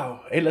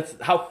 Wow. Hey,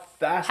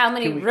 how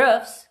many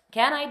roofs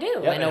can I do?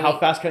 Yeah, and how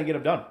fast can I get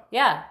them done?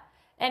 Yeah.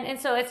 And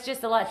so it's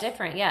just a lot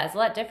different. Yeah, it's a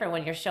lot different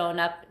when you're showing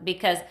up,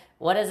 because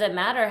what does it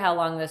matter how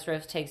long this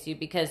roof takes you?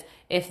 Because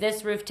if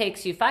this roof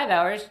takes you 5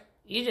 hours,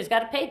 you just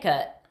got a pay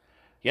cut.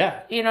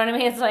 Yeah. You know what I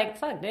mean? It's like,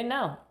 fuck, didn't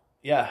know.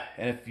 Yeah,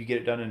 and if you get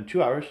it done in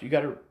 2 hours,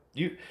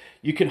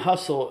 you can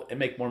hustle and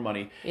make more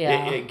money.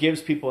 Yeah. It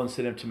gives people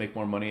incentive to make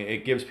more money.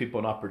 It gives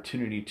people an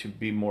opportunity to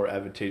be more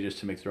advantageous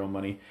to make their own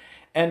money.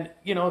 And,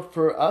 you know,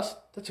 for us,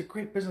 that's a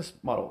great business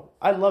model.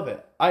 I love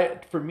it.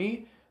 For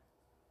me,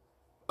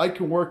 I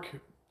can work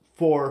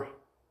for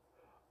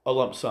a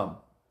lump sum.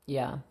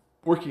 Yeah.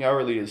 Working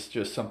hourly is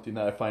just something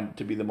that I find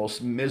to be the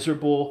most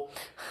miserable,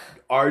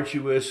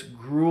 arduous,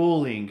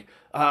 grueling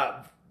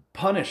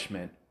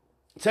punishment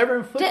It's ever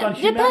inflict on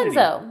humanity. Depends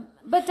though,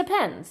 but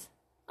depends.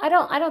 I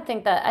don't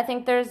think that. I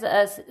think there's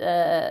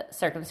a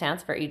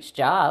circumstance for each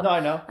job. No, I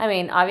know. I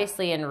mean,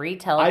 obviously in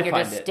retail, if you're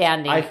just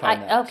standing. I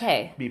find that.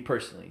 Okay. Me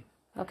personally.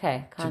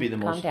 Okay. To be the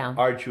most down.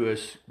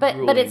 arduous.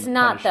 But it's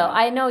not though.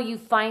 I know you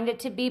find it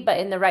to be, but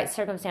in the right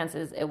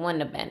circumstances, it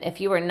wouldn't have been. If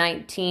you were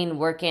 19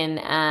 working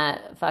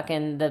at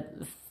fucking the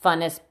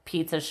funnest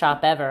pizza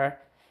shop ever,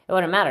 it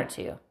wouldn't matter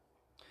to you.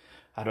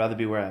 I'd rather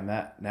be where I'm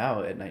at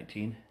now at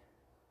 19.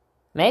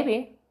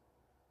 Maybe.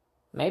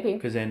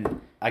 Because then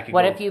I could.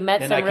 What if you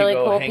met some really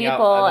cool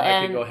people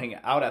and I could go hang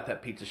out at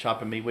that pizza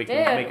shop and make it way more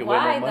money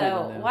why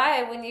though? than them.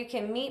 Why when you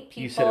can meet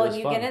people and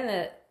you get in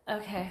the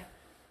okay.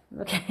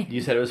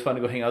 You said it was fun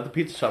to go hang out at the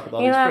pizza shop with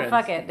all these friends.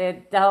 Fuck it,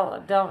 dude.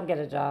 Don't get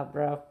a job,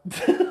 bro.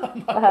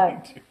 I'm not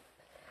going to.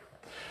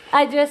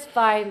 I just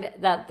find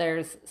that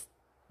there's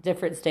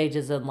different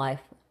stages in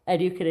life,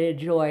 and you can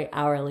enjoy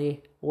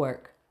hourly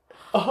work.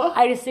 Uh-huh.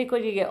 I just think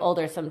when you get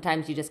older,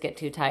 sometimes you just get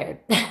too tired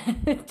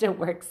to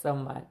work so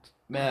much.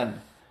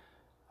 Man,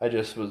 I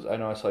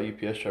know I saw a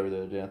UPS driver the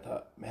other day and I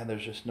thought, man,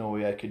 there's just no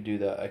way I could do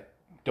that. I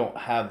don't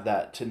have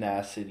that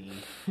tenacity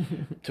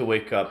to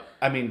wake up.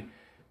 I mean,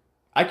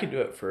 I could do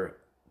it for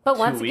But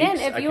once again,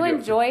 if you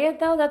enjoy it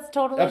though, that's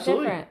totally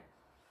different.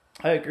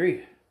 I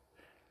agree.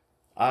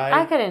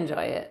 I could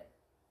enjoy it.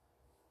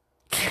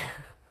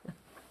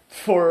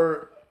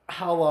 For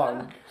how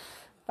long?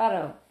 About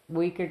a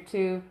week or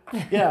two.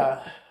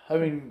 Yeah. I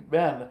mean,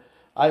 man,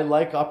 I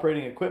like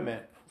operating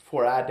equipment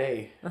for a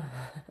day.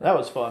 That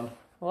was fun.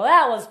 Well,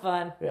 that was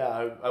fun.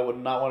 Yeah, I would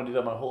not want to do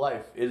that my whole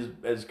life.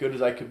 As good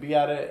as I could be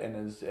at it and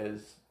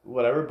as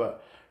whatever,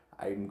 but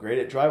I'm great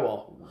at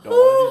drywall. Don't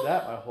want to do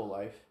that my whole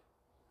life.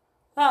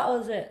 That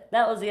was it.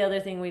 That was the other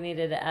thing we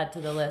needed to add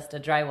to the list, a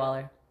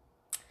drywaller.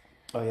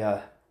 Oh,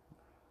 yeah.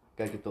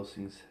 Gotta get those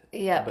things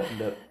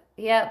buttoned up.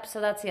 Yep,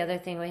 so that's the other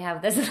thing. We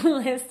have this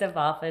list of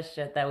office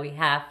shit that we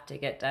have to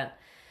get done.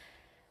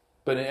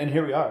 And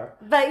here we are.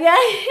 But yeah,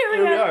 here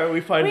we are.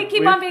 We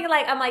keep on being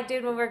like, I'm like,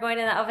 dude, when we're going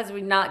to the office,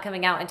 we're not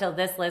coming out until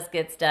this list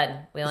gets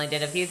done. We only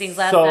did a few things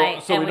last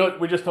night. So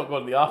we just don't go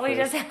to the office. We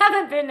just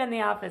haven't been in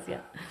the office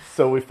yet.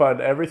 So we find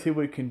everything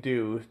we can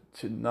do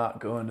to not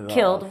go into the office.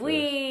 Killed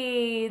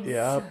weeds.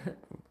 Yeah.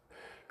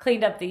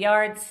 Cleaned up the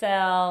yard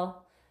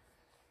sale.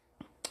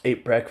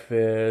 Ate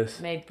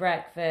breakfast. Made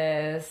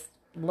breakfast.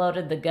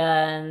 Loaded the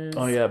guns.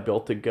 Oh yeah,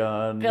 built a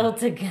gun.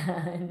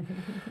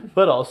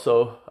 But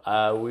also,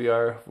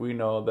 we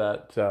know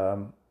that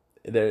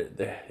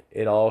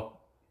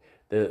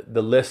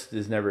the list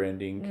is never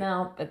ending.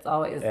 No, it's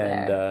always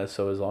there. And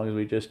so as long as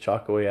we just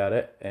chalk away at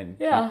it and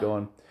keep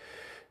going,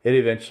 it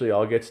eventually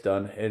all gets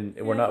done, and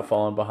we're not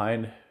falling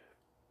behind.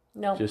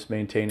 No, just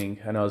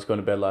maintaining. I know I was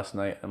going to bed last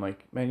night. I'm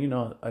like,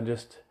 man, I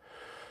just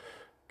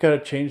gotta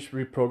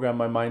reprogram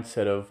my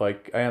mindset of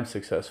like, I am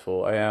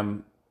successful. I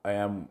am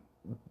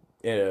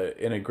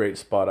in a great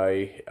spot.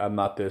 I'm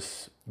not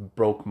this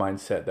broke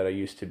mindset that I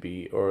used to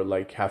be, or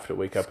like have to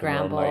wake up in the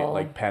middle of the night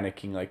like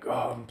panicking, like,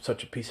 oh, I'm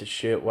such a piece of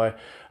shit. Why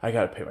I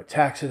gotta pay my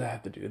taxes? I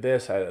have to do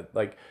this.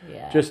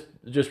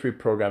 Just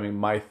reprogramming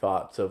my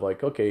thoughts of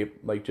like, okay,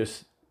 like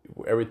just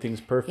everything's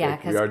perfect. Yeah,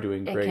 we are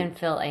doing great. It can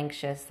feel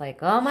anxious,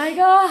 like, oh my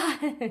god,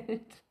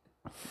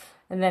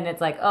 and then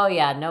it's like, oh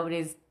yeah,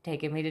 nobody's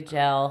taking me to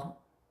jail.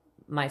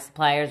 My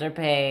suppliers are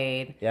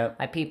paid. Yeah,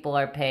 my people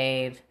are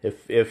paid.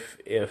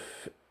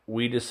 If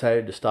we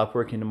decided to stop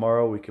working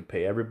tomorrow, we could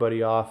pay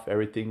everybody off.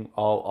 Everything,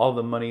 all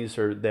the monies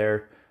are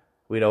there.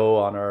 We'd owe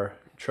on our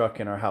truck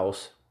and our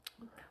house.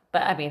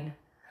 But I mean,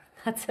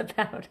 that's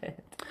about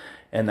it.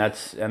 And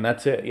that's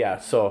it. Yeah.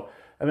 So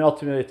I mean,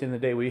 ultimately, at the end of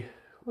the day,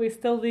 we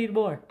still need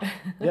more.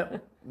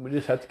 Yep. We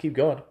just have to keep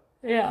going.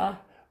 Yeah.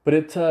 But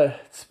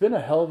it's been a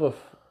hell of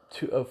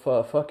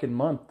a fucking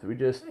month.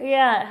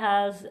 Yeah, it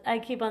has. I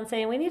keep on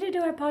saying we need to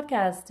do our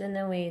podcast, and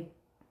then we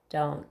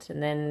don't,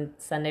 and then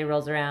Sunday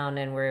rolls around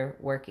and we're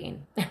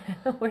working.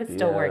 We're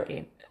still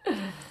working.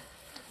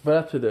 But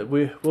after that,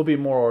 we'll be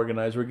more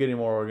organized. We're getting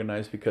more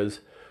organized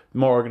because the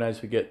more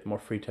organized we get, the more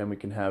free time we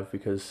can have,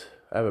 because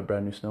I have a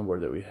brand new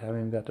snowboard that we haven't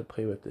even got to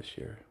play with this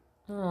year.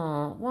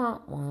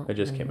 Oh, it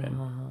just came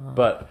in.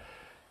 But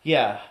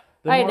yeah,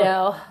 I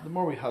know. The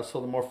more we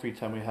hustle, the more free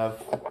time we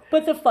have.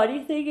 But the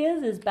funny thing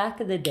is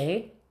back in the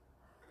day,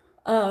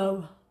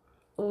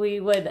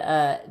 we would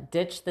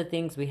ditch the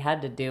things we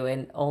had to do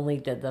and only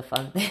did the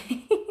fun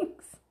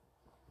things.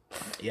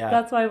 Yeah.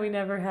 That's why we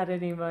never had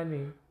any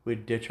money.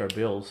 We'd ditch our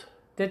bills.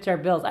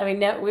 I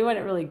mean, we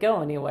wouldn't really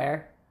go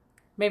anywhere.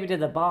 Maybe to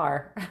the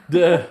bar.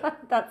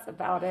 That's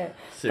about it.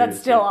 Seriously. That's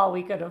still all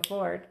we could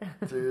afford.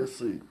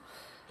 Seriously.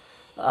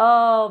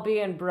 Oh,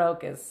 being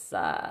broke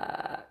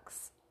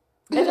sucks.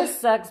 It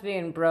just sucks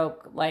being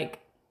broke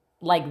like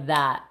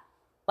that.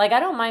 Like,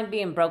 I don't mind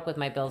being broke with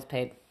my bills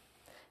paid.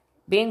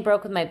 Being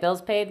broke with my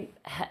bills paid,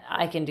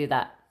 I can do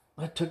that.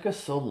 It took us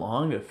so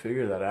long to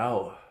figure that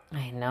out.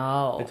 I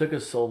know. It took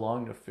us so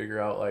long to figure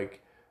out,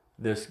 like,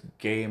 this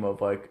game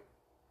of, like,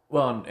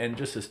 well, and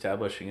just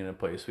establishing in a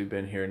place. We've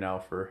been here now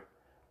for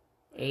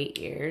 8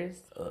 years.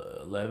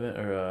 11,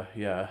 or,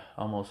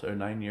 almost, or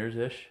 9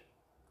 years-ish.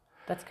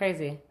 That's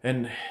crazy.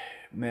 And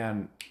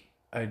man,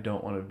 I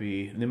don't want to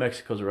be. New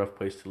Mexico's a rough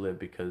place to live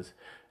because,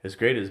 as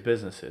great as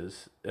business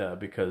is,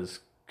 because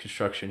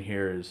construction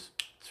here is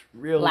it's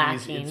really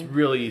easy. Lacking. It's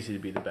really easy to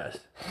be the best.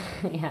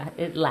 Yeah,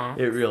 it lacks.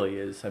 It really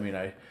is. I mean,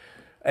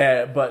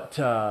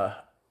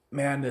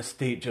 man, this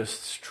state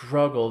just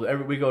struggled.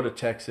 We go to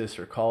Texas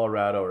or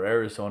Colorado or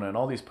Arizona, and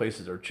all these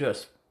places are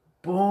just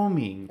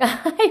booming.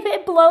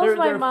 It blows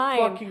my They're mind.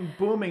 fucking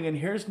booming, and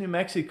here's New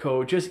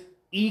Mexico just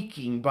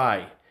eking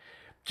by,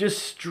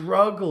 just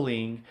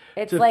struggling.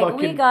 It's to like fucking,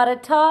 we got a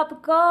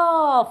Top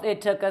Golf.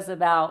 It took us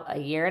about a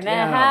year and a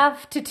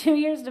half to 2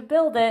 years to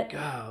build it.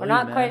 Golly, We're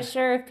not man. quite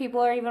sure if people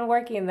are even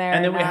working there.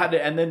 And then or we not. had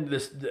to, and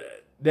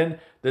then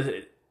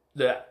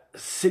the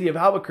city of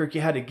Albuquerque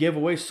had to give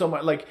away so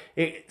much. Like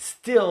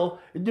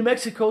New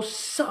Mexico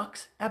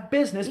sucks at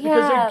business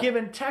because Yeah. they're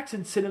giving tax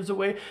incentives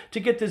away to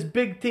get this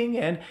big thing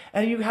in,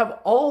 and you have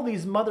all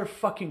these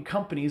motherfucking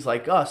companies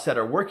like us that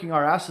are working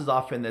our asses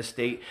off in this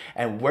state.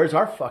 And where's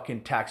our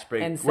fucking tax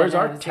break? Where's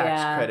our Incentives,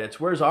 tax yeah. credits?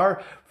 Where's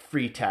our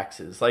free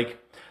taxes? Like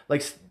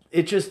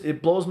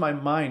it blows my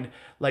mind.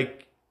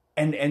 Like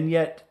and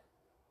yet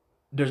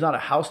there's not a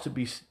house to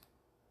be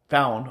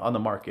found on the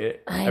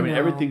market. I mean, know.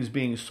 everything's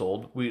being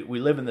sold. We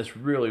live in this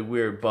really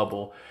weird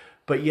bubble,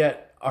 but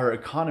yet our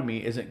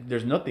economy isn't.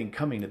 There's nothing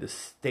coming to the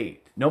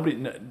state.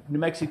 New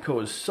Mexico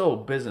is so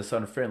business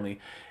unfriendly,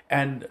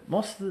 and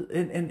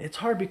and it's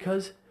hard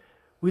because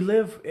we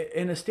live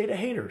in a state of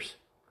haters.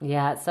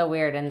 Yeah, it's so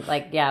weird. And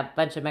a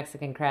bunch of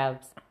Mexican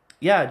crabs.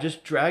 Yeah,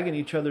 just dragging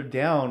each other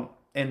down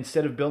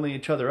instead of building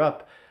each other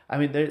up. I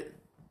mean,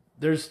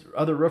 there's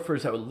other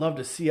roofers that would love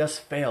to see us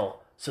fail,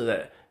 so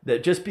that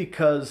just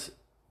because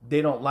they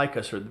don't like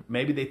us, or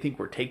maybe they think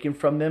we're taken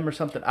from them or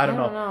something. I don't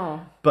know.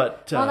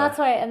 But Well, that's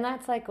why, and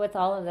that's like with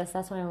all of this,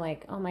 that's why I'm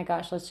like, oh my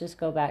gosh, let's just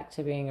go back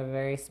to being a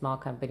very small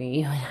company,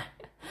 you and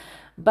I.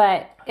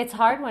 But it's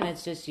hard when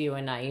it's just you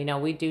and I. You know,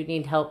 we do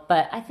need help,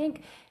 but I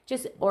think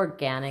just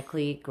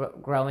organically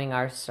growing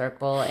our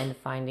circle and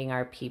finding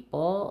our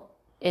people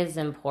is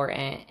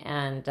important.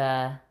 And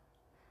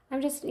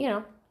I'm just,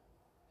 and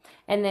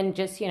then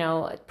just,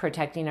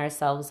 protecting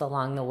ourselves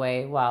along the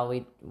way while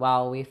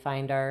we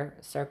find our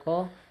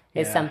circle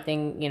is Yeah.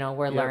 something,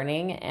 we're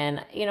learning.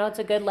 And, it's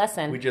a good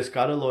lesson. we just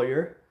got a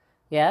lawyer.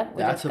 Yeah.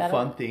 That's a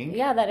fun thing.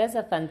 Yeah, that is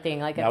a fun thing.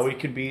 Like Now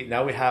it's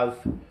we have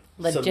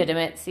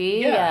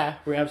legitimacy. some, Yeah.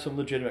 we have some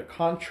legitimate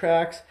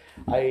contracts.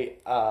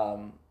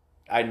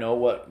 I know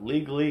what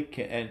legally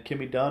can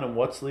be done and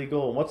what's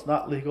legal and what's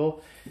not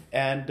legal,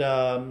 and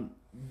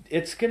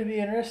it's going to be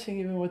interesting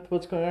even with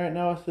what's going on right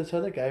now with this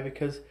other guy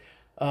because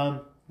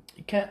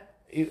you can't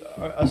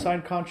a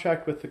signed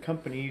contract with the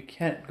company. You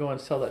can't go and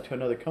sell that to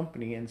another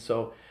company, and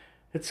so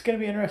it's going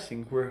to be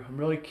interesting. I'm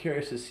really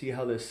curious to see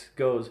how this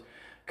goes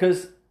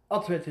because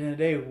ultimately at the end of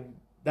the day,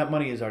 that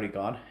money is already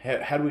gone.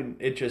 How do we?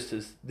 It just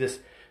is this.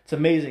 It's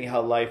amazing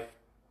how life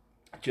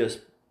just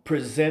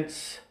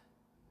presents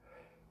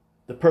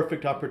the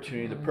perfect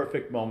opportunity, the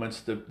perfect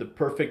moments, the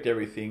perfect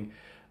everything.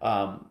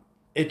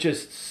 It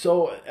just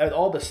so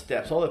all the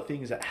steps, all the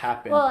things that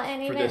happened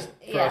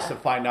for us to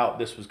find out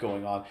this was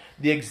going on.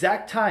 The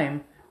exact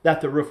time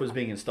that the roof was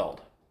being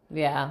installed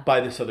Yeah.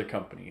 by this other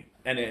company,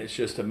 and it's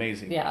just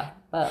amazing. Yeah.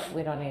 But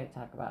we don't need to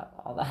talk about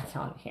all that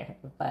on here.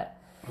 But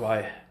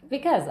Why?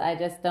 because I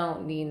just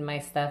don't need my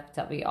stuff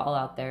to be all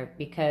out there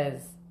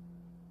because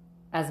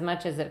as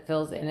much as it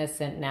feels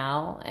innocent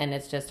now and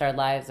it's just our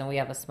lives and we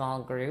have a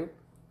small group,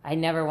 I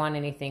never want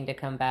anything to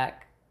come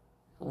back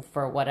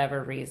for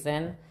whatever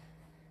reason.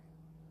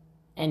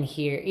 And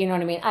here, you know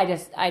what I mean? I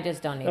just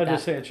don't need that. I'm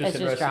just saying, it's just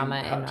interesting.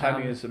 drama. How And,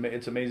 timing is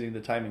it's amazing the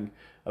timing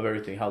of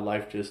everything. How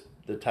life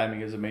the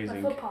timing is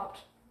amazing. My foot popped.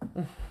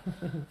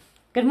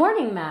 Good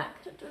morning, Matt.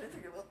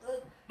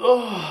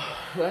 Oh,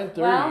 9:30.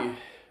 Well,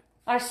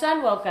 our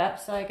son woke up,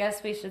 so I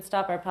guess we should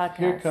stop our podcast.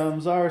 Here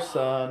comes our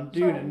son.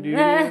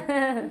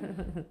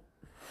 Doo-doo-doo-doo.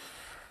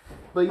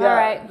 But yeah, All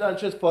right. no,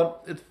 it's just fun.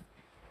 It's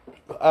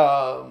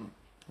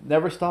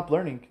never stop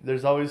learning.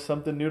 There's always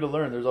something new to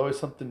learn. There's always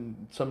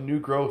some new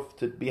growth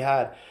to be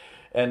had.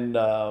 And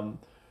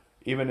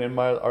even in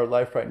our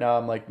life right now,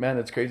 I'm like, man,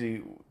 it's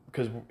crazy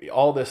because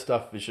all this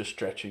stuff is just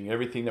stretching.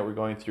 Everything that we're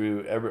going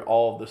through,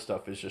 all of this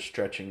stuff is just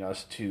stretching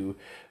us to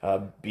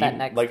be, That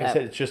next like I step.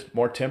 said, it's just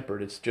more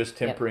tempered. It's just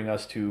tempering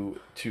us to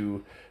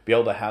be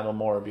able to handle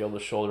more, be able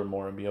to shoulder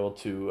more, and be able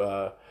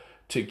to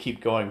keep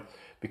going.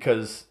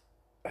 Because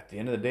at the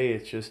end of the day,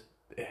 it's just,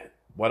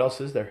 what else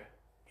is there?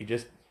 You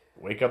just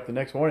wake up the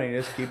next morning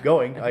and just keep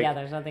going. Yeah,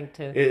 there's nothing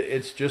to...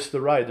 It's just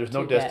the ride. There's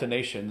no To get.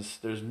 destinations.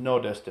 There's no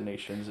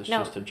destinations. It's No.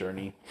 just a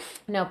journey.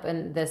 Nope,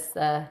 and this,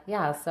 so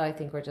I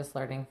think we're just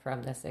learning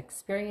from this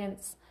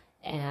experience,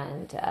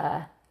 and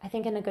I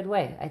think in a good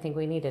way. I think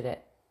we needed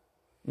it.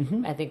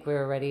 Mm-hmm. I think we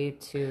were ready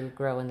to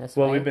grow in this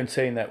way. Well, we've been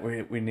saying that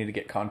we need to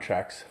get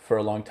contracts for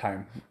a long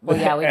time. Well,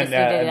 yeah, we just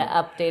And, needed to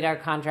update our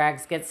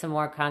contracts, get some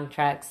more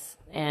contracts,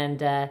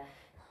 and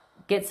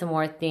get some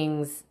more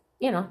things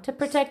to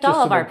protect Just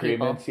all of some our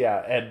people. agreements, yeah,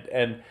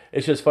 and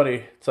it's just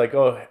funny. It's like,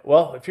 oh,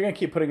 well, if you're gonna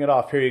keep putting it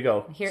off, here you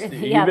go. Here- You've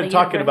yeah, been the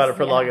talking about it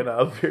universe, for long yeah.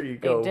 enough. Here you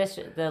go.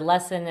 The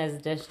lesson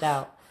is dished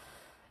out.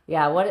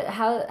 Yeah, what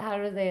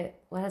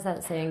does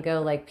that saying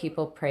go? Like,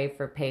 people pray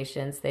for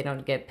patience, they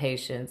don't get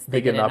patience.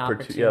 They get an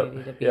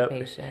opportunity to be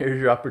patient.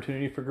 Here's your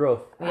opportunity for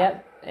growth.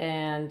 Yep.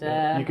 And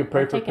You can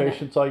pray I'm for taking it.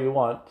 patience all you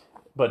want,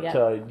 but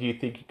Yep. do you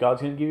think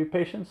God's going to give you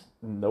patience?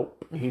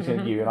 Nope. He's going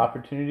to give you an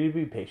opportunity to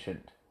be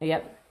patient.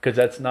 Yep. Because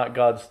that's not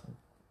God's.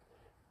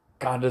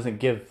 God doesn't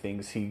give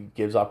things; He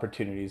gives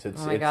opportunities.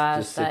 It's Oh my it's gosh,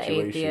 just that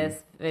situation.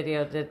 atheist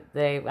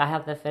video, I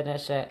have to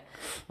finish it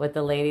with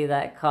the lady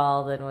that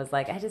called and was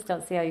like, I just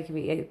don't see how you can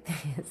be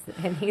atheist.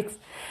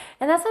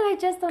 And that's what I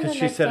just don't Because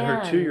understand. she said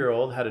her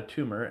 2-year-old had a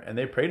tumor, and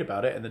they prayed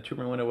about it, and the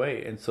tumor went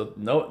away, and so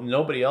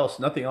nobody else,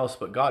 nothing else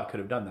but God could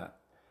have done that.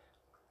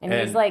 And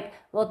he's like,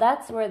 well,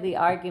 that's where the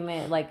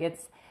argument, like,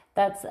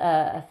 that's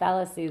a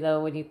fallacy,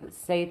 though, when you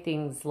say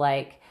things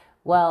like,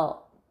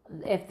 well,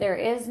 if there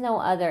is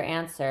no other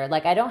answer,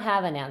 like, I don't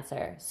have an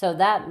answer, so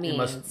that means It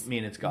must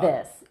mean it's God.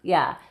 this.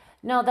 Yeah.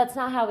 No, that's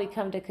not how we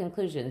come to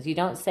conclusions. You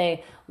don't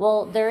say,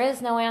 well, there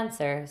is no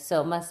answer,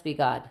 so it must be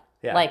God.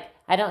 Yeah. Like,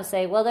 I don't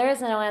say, well, there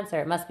is no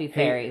answer, it must be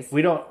fairies.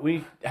 Hey,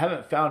 we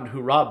haven't found who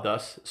robbed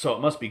us, so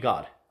it must be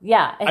God.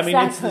 Yeah, exactly. I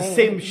mean, it's the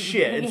same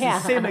shit. It's Yeah.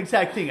 the same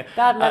exact thing.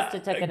 God must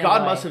have taken it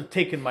God away. must have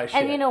taken my shit.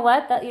 And you know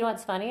what?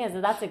 What's funny is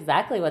that's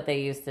exactly what they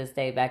used to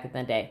say back in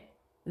the day.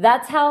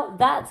 That's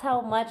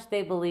how much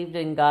they believed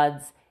in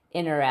God's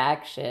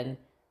interaction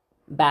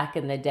back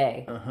in the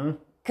day.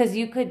 Because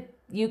you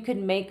could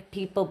make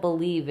people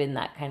believe in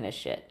that kind of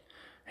shit.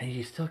 And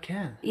you still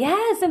can.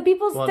 Yes, and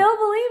people still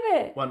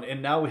believe it.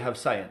 And now we have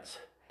science.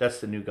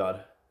 That's the new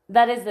God.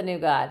 That is the new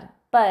God.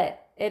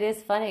 But it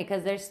is funny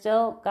because there's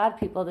still God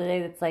people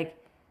today that's like,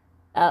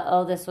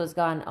 oh, this was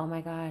gone. Oh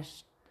my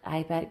gosh.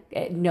 I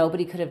bet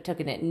nobody could have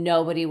taken it.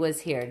 Nobody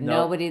was here. No,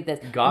 Nobody this.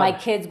 God. My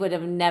kids would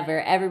have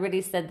never.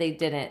 Everybody said they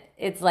didn't.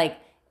 It's like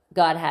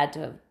God had to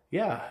have.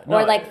 Yeah.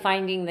 Or like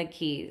finding the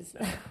keys.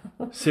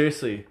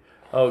 Seriously.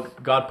 Oh,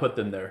 God put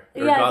them there.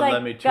 Or Yeah, God it's like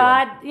led me to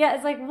God. them. Yeah,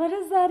 it's like, what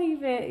is that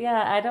even?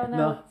 Yeah, I don't know.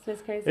 No. It's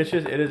just crazy.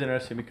 It is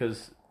interesting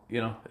because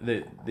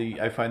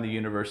I find the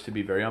universe to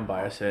be very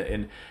unbiased,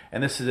 and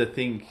this is a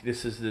thing.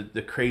 This is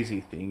the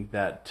crazy thing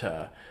that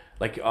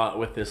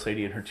with this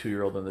lady and her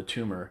 2-year-old and the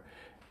tumor,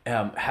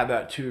 had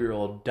that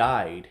 2-year-old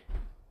died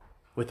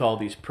with all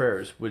these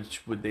prayers,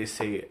 which would they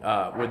say?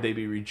 Would they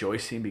be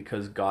rejoicing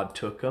because God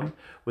took them?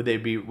 Would they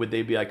be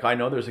like, I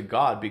know there's a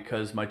God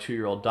because my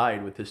 2-year-old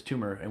died with this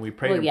tumor, and we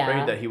prayed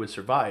prayed that he would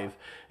survive,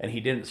 and he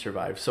didn't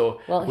survive.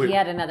 So he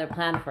had another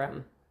plan for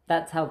him.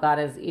 That's how God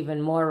is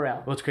even more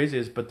real. What's crazy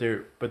is, but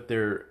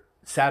they're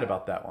sad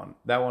about that one.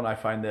 That one I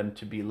find them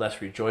to be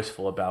less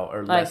rejoiceful about,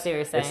 or less. I see what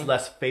you're saying. It's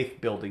less faith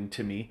building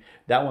to me.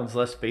 That one's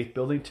less faith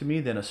building to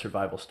me than a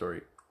survival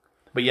story.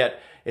 But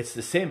yet it's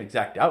the same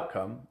exact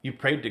outcome. You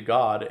prayed to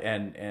God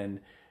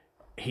and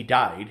he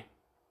died,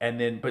 and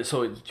then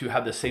so to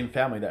have the same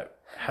family that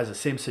has the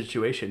same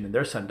situation and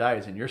their son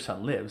dies and your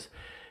son lives.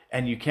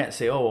 And you can't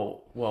say,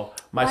 oh, well,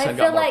 my son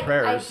got more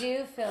prayers. I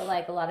do feel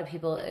like a lot of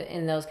people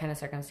in those kind of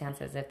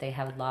circumstances, if they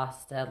have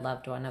lost a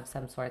loved one of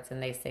some sorts,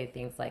 and they say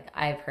things like,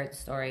 I've heard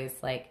stories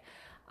like,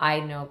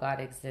 I know God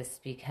exists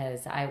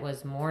because I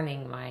was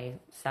mourning my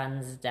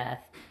son's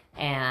death,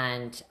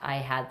 and I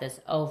had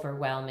this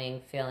overwhelming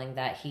feeling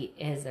that he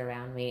is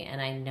around me,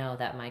 and I know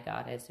that my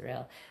God is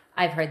real.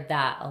 I've heard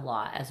that a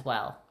lot as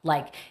well.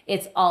 Like,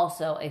 it's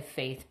also a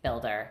faith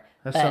builder.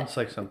 That sounds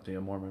like something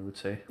a Mormon would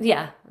say.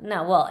 Yeah.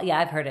 No, well, yeah,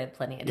 I've heard it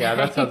plenty of times. Yeah,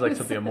 that sounds like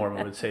something a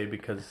Mormon would say,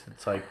 because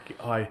it's like,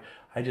 oh,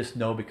 I just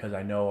know because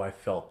I know I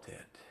felt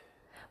it.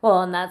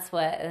 Well, and that's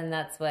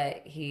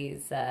what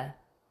he's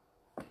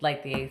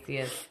like the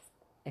Atheist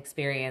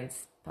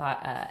Experience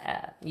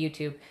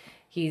YouTube.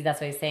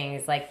 That's what he's saying.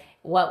 Is like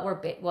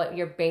what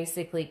you're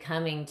basically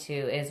coming to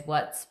is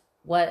what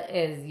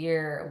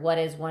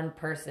is one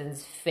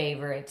person's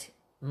favorite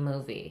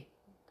movie.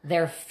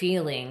 Their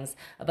feelings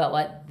about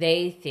what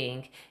they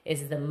think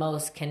is the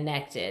most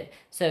connected.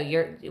 So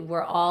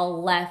we're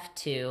all left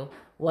to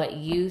what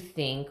you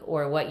think,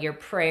 or what your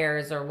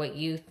prayers, or what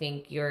you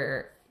think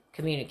your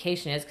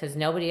communication is, because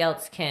nobody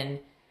else can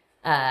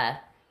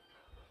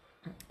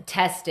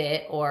test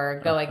it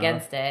or go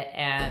against it,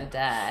 and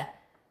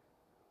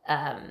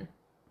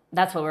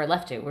that's what we're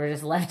left to. We're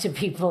just left to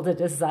people to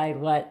decide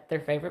what their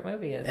favorite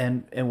movie is.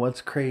 And what's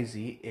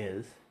crazy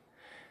is,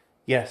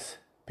 yes,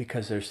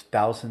 because there's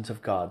thousands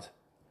of gods.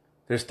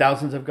 There's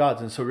thousands of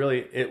gods, and so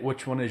really,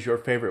 which one is your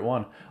favorite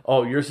one?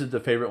 Oh, yours is the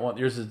favorite one.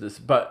 Yours is this,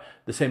 but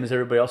the same as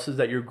everybody else's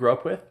that you grew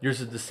up with. Yours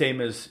is the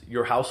same as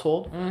your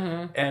household,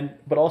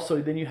 but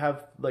also then you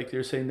have, like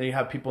you're saying, you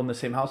have people in the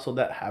same household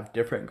that have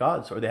different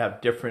gods, or they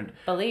have different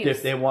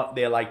beliefs. They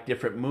like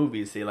different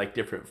movies. They like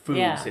different foods.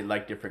 Yeah. They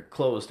like different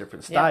clothes,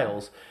 different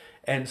styles,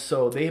 and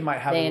so they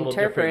might have a little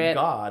different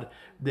God.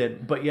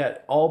 But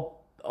yet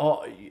all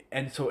all,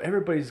 and so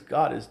everybody's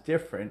God is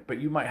different, but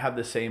you might have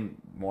the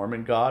same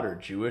Mormon God or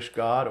Jewish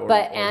God or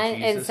But or and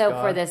Jesus so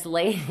God. for this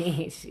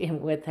lady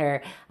with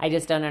her, I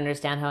just don't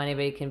understand how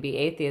anybody can be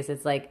atheist.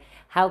 It's like,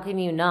 how can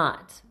you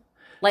not?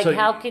 Like, So,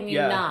 how can you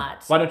yeah.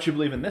 not? Why don't you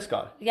believe in this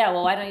God? Yeah,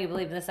 well, why don't you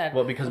believe this?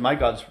 Well, because my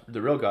God's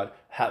the real God.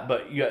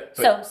 But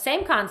So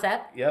same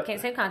concept. Yep. Okay,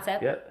 same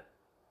concept. Yep.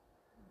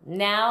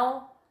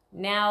 Now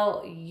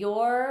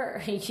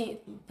you're you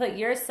put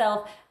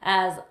yourself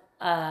as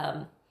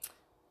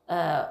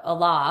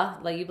Allah,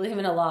 like you believe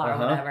in Allah or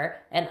whatever,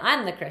 and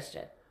I'm the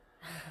Christian.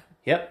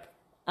 Yep.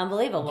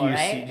 Unbelievable, Do you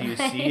right? see? Do you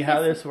see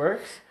how this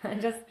works?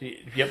 Just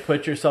You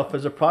put yourself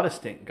as a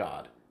Protestant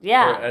God.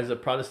 yeah. Or as a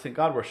Protestant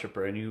God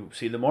worshiper, and you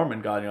see the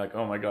Mormon God, and you're like,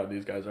 oh my God,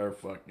 these guys are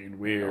fucking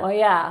weird. Oh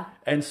yeah.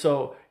 And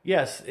so,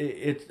 yes,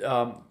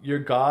 your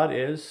God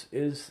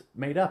is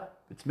made up.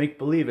 It's make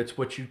believe. It's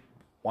what you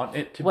want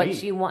it to be.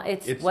 What you want?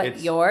 It's what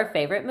your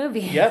favorite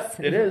movie is. Yep,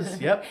 it is.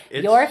 Yep,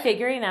 You're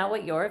figuring out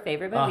what your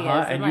favorite movie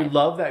is. And you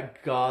love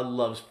that God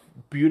loves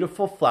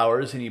beautiful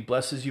flowers, and He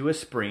blesses you with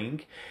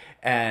spring.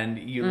 And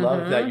you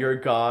love that your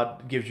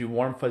God gives you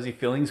warm, fuzzy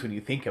feelings when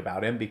you think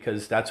about Him,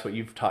 because that's what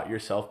you've taught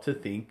yourself to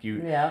think.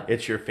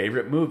 It's your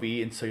favorite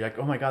movie, and so you're like,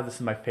 oh my God, this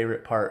is my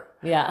favorite part.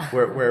 Yeah.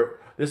 Where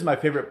this is my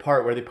favorite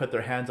part, where they put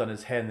their hands on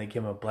His head and they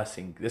give Him a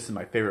blessing. This is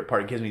my favorite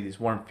part. It gives me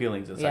these warm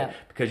feelings inside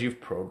because you've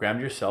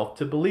programmed yourself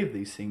to believe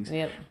these things.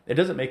 Yep. It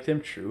doesn't make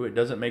them true. It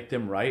doesn't make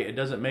them right. It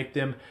doesn't make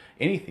them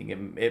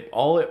anything.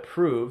 All it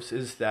proves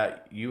is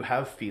that you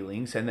have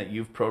feelings and that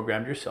you've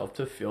programmed yourself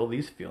to feel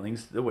these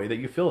feelings the way that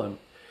you feel them.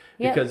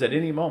 Because at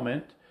any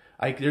moment,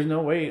 there's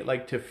no way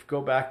to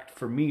go back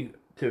for me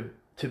to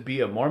be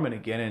a Mormon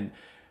again and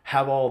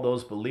have all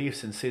those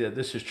beliefs and say that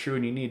this is true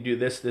and you need to do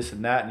this, this,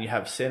 and that, and you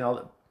have sin. All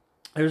that.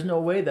 There's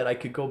no way that I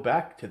could go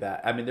back to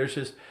that. I mean,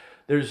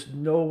 there's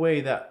no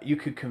way that you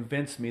could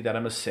convince me that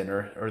I'm a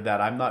sinner or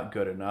that I'm not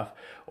good enough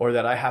or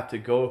that I have to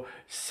go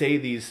say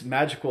these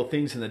magical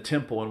things in the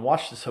temple and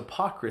watch this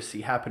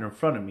hypocrisy happen in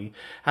front of me.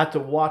 I have to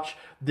watch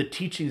the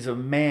teachings of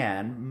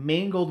man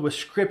mingled with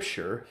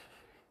Scripture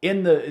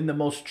in the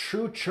most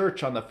true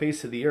church on the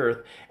face of the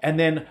earth, and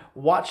then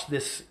watch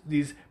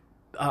these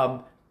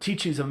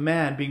teachings of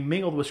man being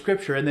mingled with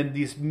Scripture, and then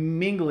these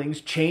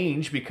minglings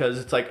change because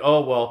it's like,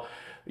 oh well,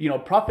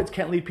 prophets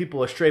can't lead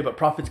people astray, but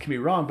prophets can be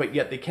wrong, but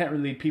yet they can't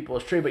really lead people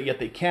astray, but yet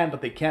they can,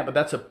 but they can't, but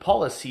that's a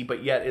policy,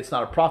 but yet it's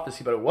not a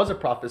prophecy, but it was a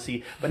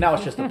prophecy, but now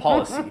it's just a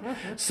policy.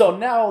 So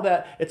now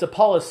that it's a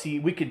policy,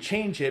 we can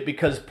change it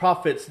because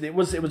prophets, it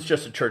was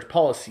just a church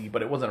policy,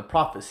 but it wasn't a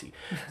prophecy.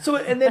 So,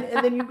 and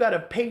then you've got to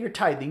pay your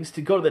tithings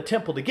to go to the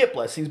temple to get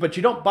blessings, but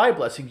you don't buy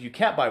blessings, you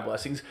can't buy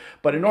blessings,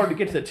 but in order to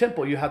get to the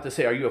temple, you have to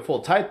say, are you a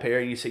full tithe payer?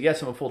 And you say,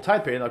 yes, I'm a full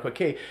tide payer. And they're like,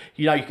 okay,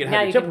 you can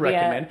have your temple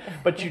recommend,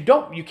 but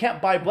you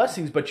can't buy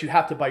blessings, but you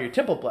have to buy your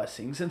temple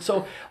blessings. And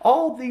so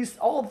all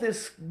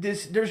this,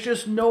 there's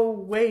just no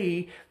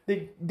way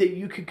that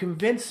you could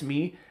convince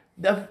me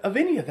of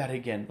any of that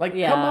again. Like,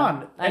 come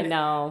on. I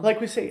know. Like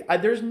we say,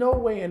 there's no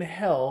way in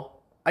hell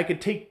I could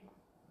take,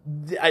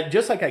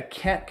 just like I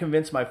can't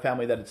convince my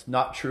family that it's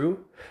not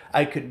true,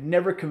 I could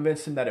never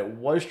convince them that it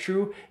was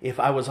true if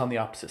I was on the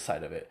opposite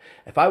side of it.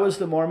 If I was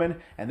the Mormon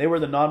and they were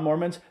the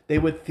non-Mormons, they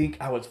would think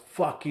I was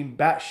fucking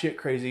batshit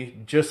crazy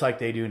just like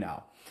they do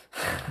now.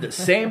 The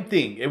same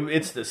thing.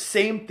 It's the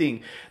same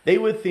thing. They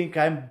would think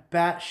I'm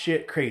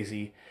batshit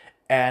crazy,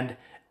 and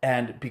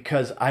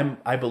because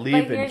I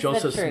believe in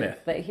Joseph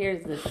Smith. But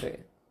here's the truth: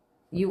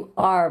 you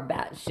are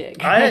batshit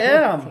crazy. I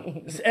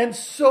am, and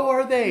so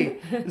are they.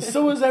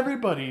 So is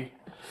everybody.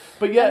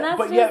 But yet,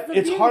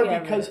 it's hard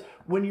because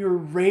when you're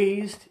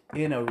raised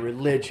in a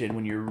religion,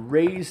 when you're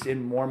raised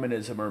in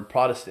Mormonism or in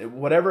Protestant,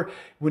 whatever,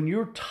 when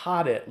you're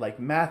taught it, like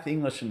math,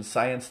 English, and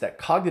science, that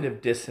cognitive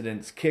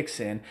dissonance kicks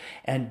in,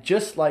 and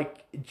just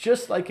like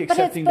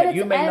accepting that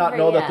you may not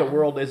know that the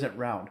world isn't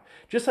round,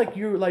 just like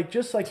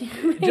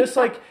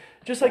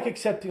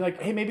accepting,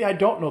 like, hey, maybe I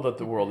don't know that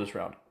the world is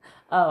round.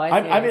 Oh,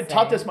 I've been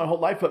taught this my whole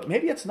life, but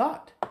maybe it's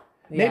not.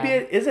 Maybe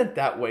it isn't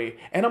that way,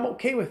 and I'm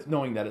okay with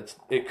knowing that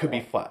it could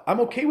be flat.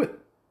 I'm okay with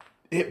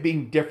it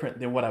being different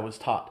than what I was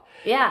taught.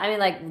 Yeah, I mean,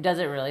 like, does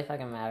it really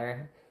fucking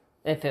matter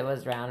if it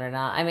was round or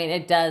not? I mean,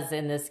 it does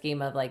in the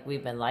scheme of, like,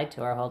 we've been lied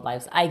to our whole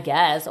lives, I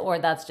guess, or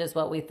that's just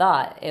what we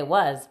thought it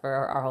was for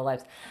our whole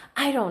lives.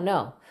 I don't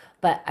know,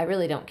 but I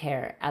really don't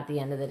care at the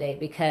end of the day,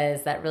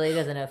 because that really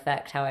doesn't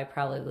affect how I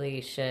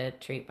probably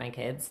should treat my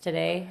kids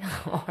today,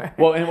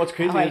 or and what's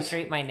crazy how is I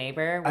treat my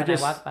neighbor when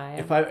I walk by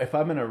him. If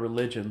I'm in a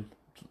religion,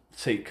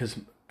 say, because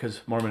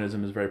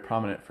Mormonism is very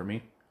prominent for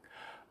me,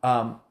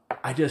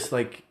 I just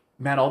like,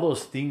 man, all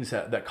those things,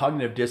 that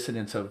cognitive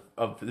dissonance of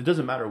it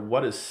doesn't matter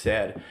what is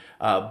said.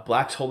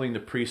 Blacks holding the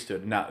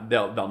priesthood, now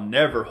they'll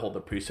never hold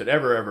the priesthood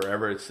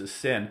ever. It's a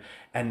sin.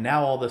 And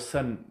now all of a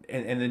sudden,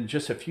 and then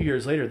just a few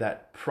years later,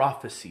 that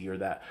prophecy or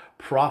that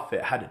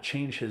prophet had to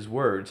change his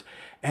words,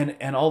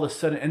 and all of a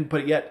sudden,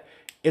 but yet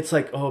it's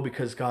like, oh,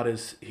 because God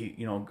is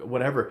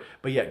whatever,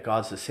 but yet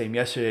God's the same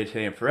yesterday,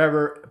 today, and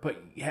forever.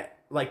 But yet,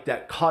 like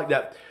that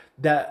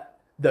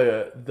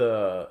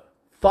the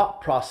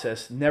thought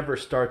process never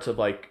starts of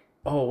like,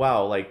 oh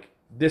wow, like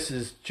this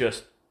is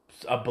just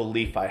a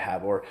belief I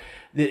have, or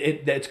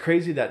it's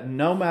crazy that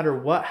no matter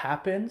what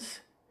happens,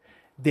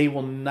 they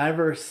will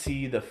never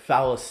see the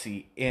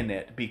fallacy in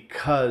it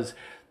because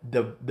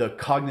the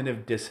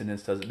cognitive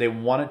dissonance does it. They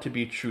want it to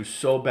be true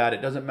so bad.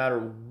 It doesn't matter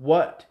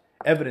what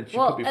evidence you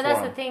put before and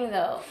that's them. the thing,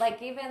 though.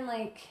 Like, even,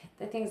 like,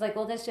 the things like,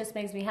 well, this just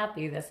makes me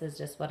happy. This is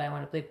just what I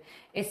want to believe.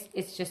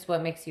 It's just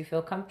what makes you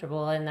feel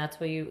comfortable, and that's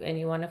what you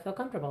want to feel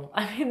comfortable.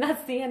 I mean,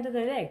 that's the end of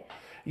the day.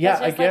 Yeah,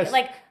 It's just I guess.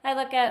 like I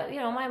look at,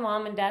 my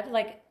mom and dad,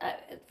 like,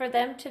 for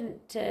them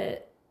to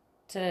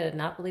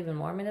not believe in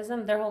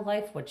Mormonism, their whole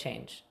life would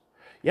change.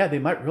 Yeah, they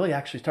might really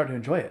actually start to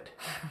enjoy it.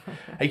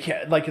 I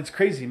can't, like, it's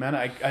crazy, man.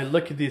 I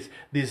look at these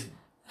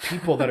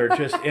people that are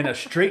just in a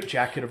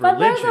straitjacket of But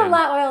religion. there's a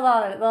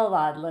lot. Hold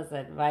on.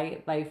 Listen,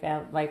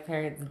 my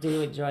parents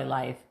do enjoy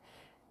life.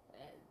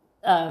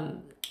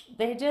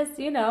 They just,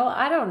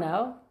 I don't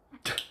know.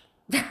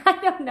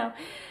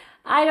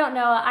 I don't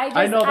know.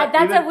 I know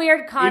that's a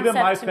weird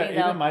concept to me,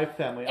 though. Even my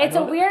family. It's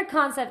a weird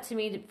concept to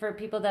me for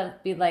people to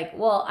be like,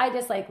 well, I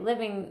just like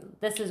living.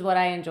 This is what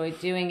I enjoy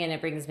doing, and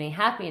it brings me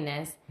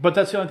happiness. But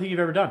that's the only thing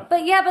you've ever done.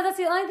 But that's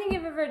the only thing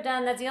you've ever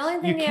done. That's the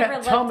only thing you ever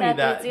looked at. You can't tell me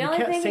that. You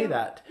can't say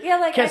that. Yeah,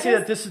 like, you can't say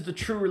that this is the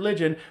true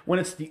religion when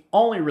it's the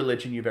only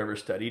religion you've ever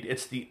studied.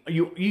 It's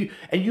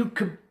you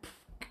could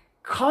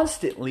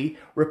constantly,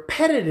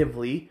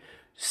 repetitively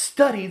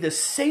study the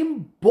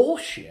same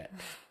bullshit.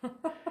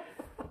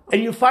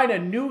 And you find a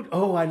new,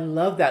 I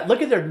love that.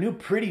 Look at their new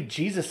pretty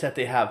Jesus that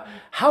they have.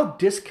 How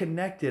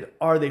disconnected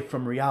are they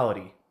from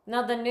reality?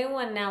 No, the new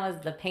one now is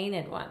the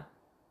painted one.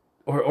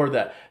 Or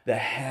the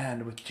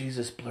hand with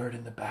Jesus blurred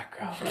in the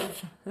background.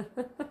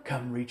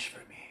 Come reach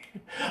for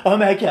me. Oh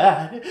my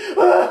God.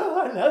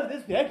 Oh, I love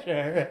this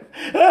picture.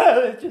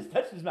 Oh, it just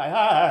touches my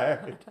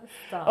heart.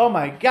 Stop. Oh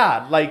my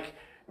God. Like,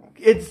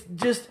 it's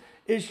just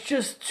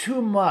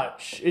too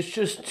much. It's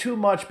just too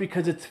much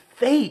because it's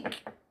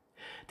fake.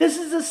 This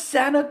is a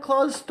Santa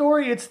Claus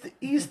story. It's the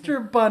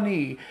Easter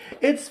Bunny.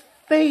 It's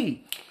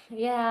fake.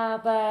 Yeah,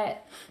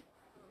 but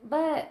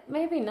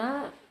maybe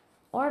not.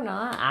 Or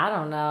not. I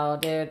don't know,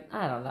 dude.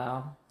 I don't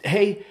know.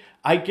 Hey,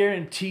 I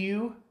guarantee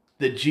you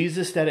the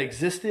Jesus that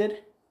existed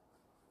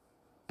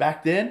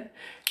back then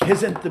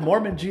isn't the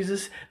Mormon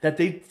Jesus that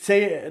they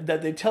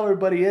tell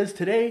everybody is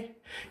today.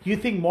 You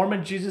think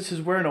Mormon Jesus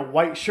is wearing a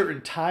white shirt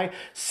and tie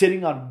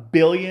sitting on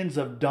billions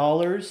of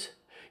dollars?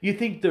 You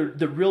think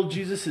the real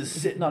Jesus is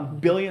sitting on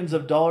billions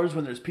of dollars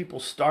when there's people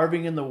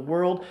starving in the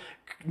world?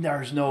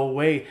 There's no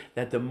way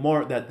that the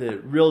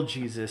real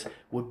Jesus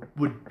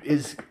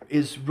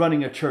is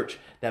running a church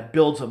that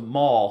builds a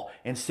mall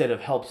instead of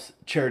helps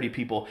charity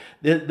people.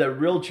 The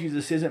real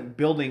Jesus isn't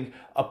building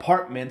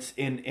apartments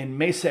in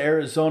Mesa,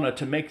 Arizona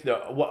to make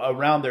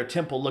around their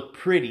temple look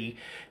pretty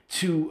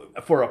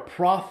for a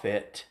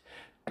profit.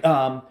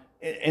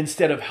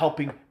 Instead of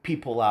helping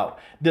people out.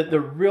 The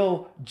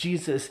real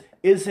Jesus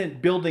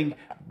isn't building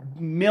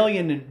 $1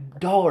 million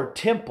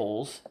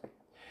temples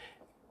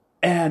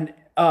and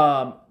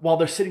while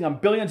they're sitting on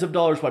billions of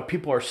dollars while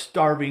people are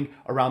starving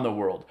around the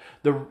world.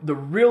 The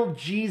real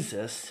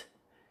Jesus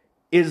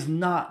is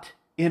not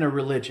in a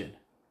religion.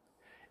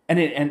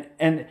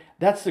 And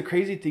that's the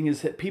crazy thing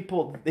is that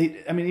people,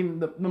 even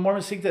the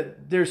Mormons think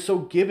that they're so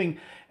giving,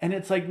 and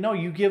it's like, no,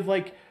 you give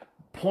like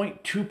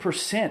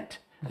 0.2%.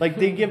 Like,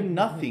 they give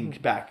nothing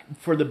back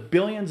for the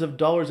billions of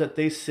dollars that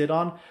they sit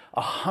on.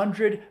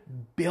 $100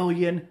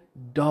 billion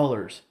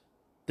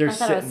they're I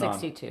thought sitting it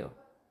was 62.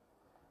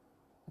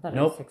 I thought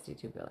Nope. it was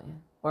 62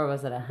 billion. Or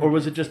was it 100? Or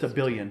was it just $1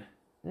 billion?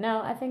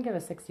 No, I think it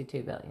was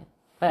 62 billion.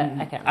 But I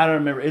can't remember. I don't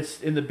remember.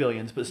 It's in the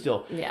billions, but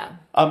still. Yeah.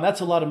 That's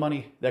a lot of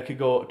money that could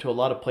go to a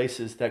lot of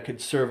places, that could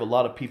serve a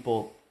lot of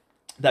people,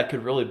 that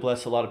could really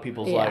bless a lot of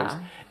people's lives.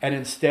 And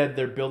instead,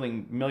 they're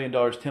building $1 million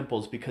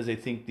temples because they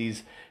think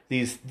these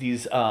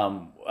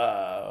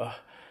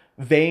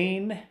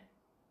vain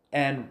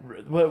and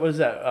what was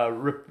that?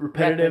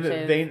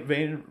 Repetitive,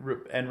 vain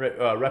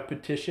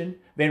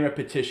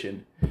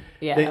repetition.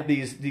 Yeah.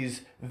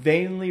 These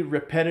vainly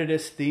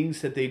repetitive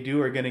things that they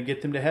do are going to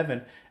get them to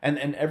heaven,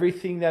 and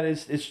everything that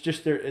is, it's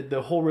just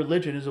the whole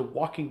religion is a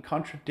walking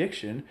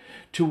contradiction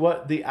to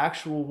what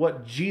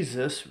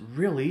Jesus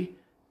really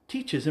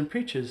teaches and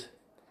preaches.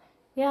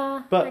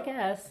 Yeah, But- I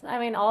guess. I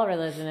mean, all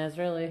religion is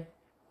really.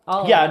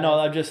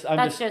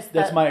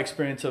 That's my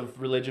experience of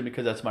religion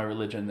because that's my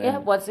religion. Yeah,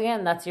 once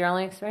again, that's your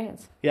only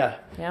experience. Yeah.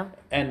 Yeah.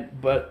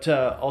 But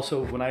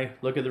also when I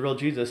look at the real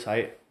Jesus,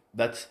 I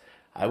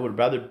would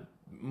rather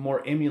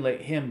more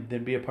emulate him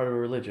than be a part of a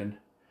religion.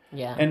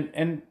 Yeah.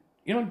 And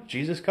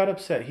Jesus got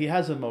upset. He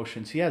has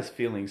emotions. He has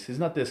feelings. He's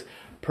not this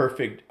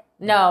perfect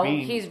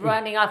being. He's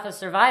running off of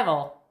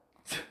survival.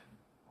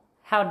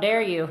 How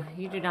dare you?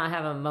 You do not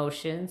have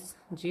emotions.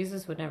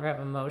 Jesus would never have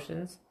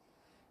emotions.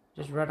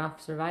 Just run off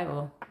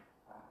survival.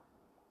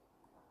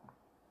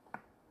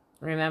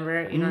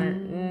 Remember? All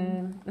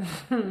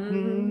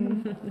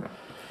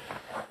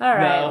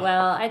right. No.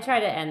 Well, I tried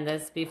to end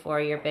this before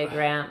your big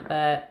rant,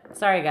 but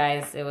sorry,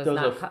 guys. It was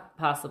not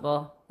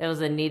possible. It was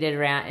a needed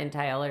rant in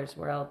Tyler's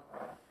world.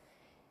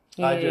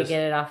 He needed to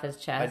get it off his I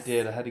chest.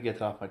 did. I had to get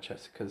it off my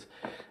chest because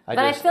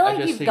I feel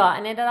like you've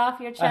gotten it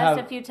off your chest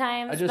a few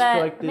times. I just feel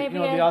like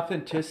the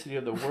authenticity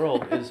of the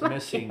world is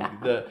missing.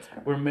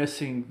 We're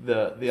missing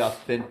the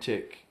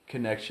authentic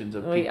connections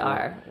of people. We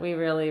are. We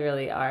really,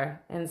 really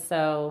are. And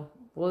so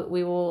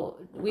we will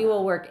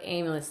work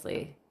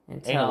aimlessly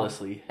until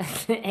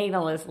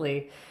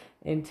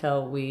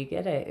we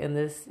get it in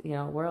this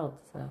world.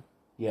 So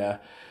yeah.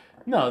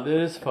 No, it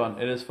is fun.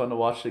 It is fun to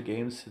watch the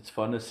games. It's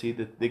fun to see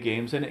the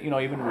games. And,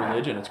 even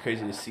religion, it's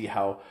crazy to see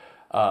how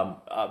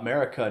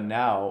America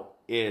now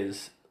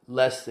is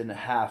less than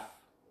half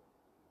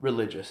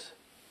religious.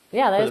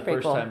 Yeah, that is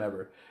pretty cool. For the first time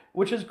ever,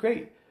 which is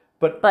great.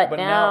 But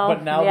now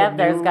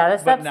there's got a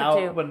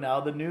substitute. But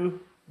now the new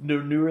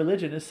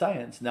religion is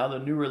science. Now the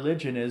new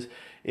religion is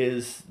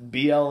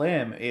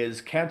BLM, is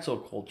cancel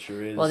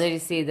culture. Well, did you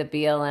see the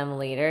BLM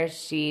leader?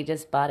 She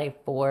just bought a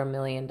 $4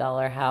 million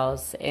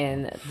house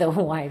in the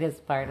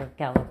whitest part of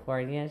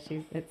California.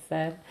 It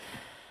said,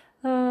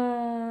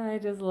 I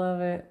just love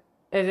it.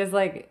 It's just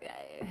like,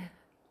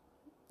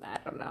 I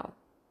don't know.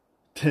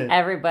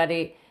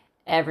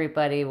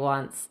 Everybody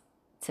wants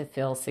to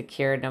feel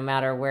secure no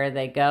matter where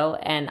they go,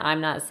 and I'm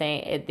not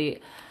saying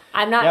it.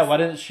 Yeah, why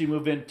didn't she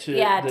move into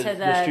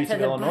the streets of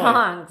Illinois?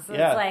 Bronx? It's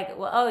like,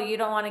 well, you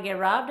don't want to get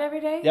robbed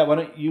every day? Yeah, why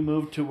don't you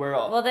move to where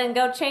else? Well, then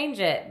go change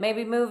it.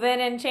 Maybe move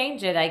in and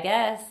change it, I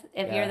guess,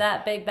 if you're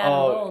that big, bad, and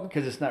bold.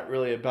 Because it's not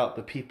really about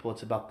the people,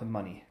 it's about the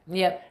money.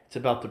 Yep. It's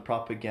about the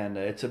propaganda.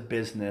 It's a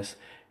business.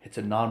 It's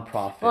a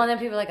nonprofit. Well, and then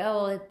people are like,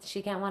 oh, well,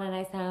 she can't want a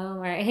nice home,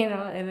 or,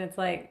 and it's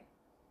like,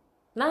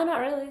 no,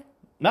 not really.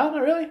 No,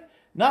 not really.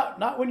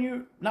 Not when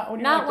you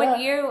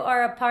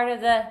are a part of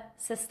the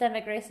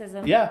systemic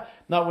racism. Yeah,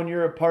 not when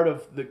you're a part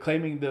of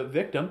claiming the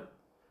victim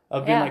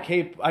of being like,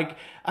 hey,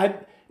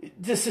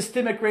 the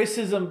systemic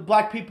racism.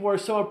 Black people are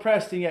so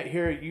oppressed, and yet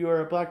here you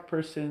are a black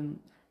person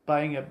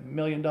buying $1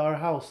 million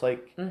house.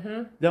 Like,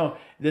 no,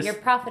 you're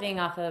profiting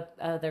off of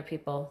other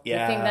people.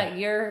 Yeah, the thing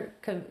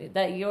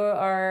that you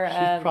are.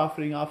 She's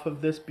profiting off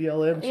of this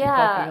BLM. She's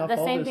profiting off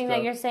the same thing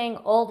that you're saying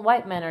old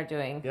white men are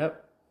doing.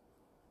 Yep.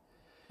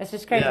 It's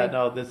just crazy. Yeah,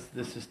 no,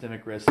 this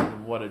systemic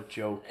racism, what a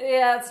joke.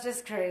 Yeah, it's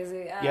just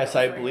crazy. Yes,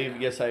 I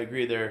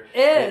agree. There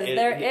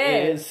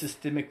is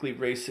systemically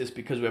racist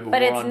because we have a war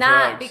on drugs. But it's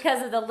not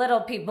because of the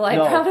little people, I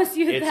promise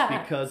you that.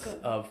 It's because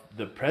of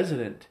the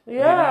president of the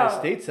United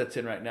States that's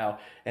in right now,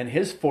 and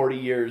his 40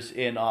 years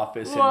in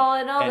office. And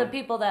all the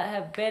people that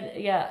have been,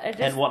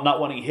 and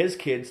not wanting his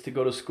kids to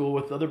go to school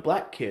with other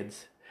black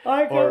kids.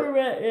 Our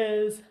government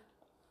is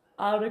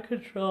out of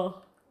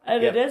control.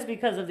 And it is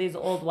because of these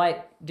old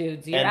white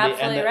dudes. You're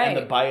absolutely right. And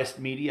the biased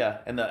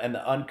media and the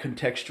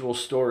uncontextual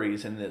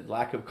stories and the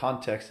lack of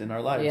context in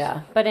our lives.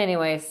 Yeah. But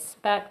anyways,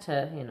 back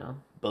to,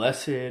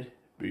 Blessed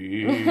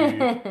be.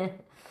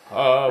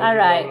 All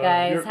right,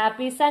 guys.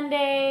 Happy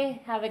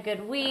Sunday. Have a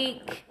good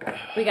week.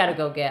 We got to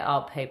go get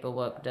all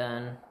paperwork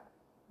done.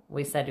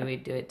 We said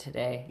we'd do it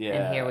today.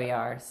 Yeah. And here we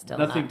are. Still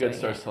nothing good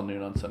starts till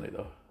noon on Sunday,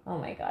 though. Oh,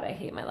 my God. I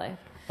hate my life.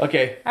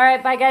 Okay. All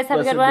right. Bye, guys. Have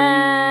a good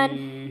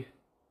one.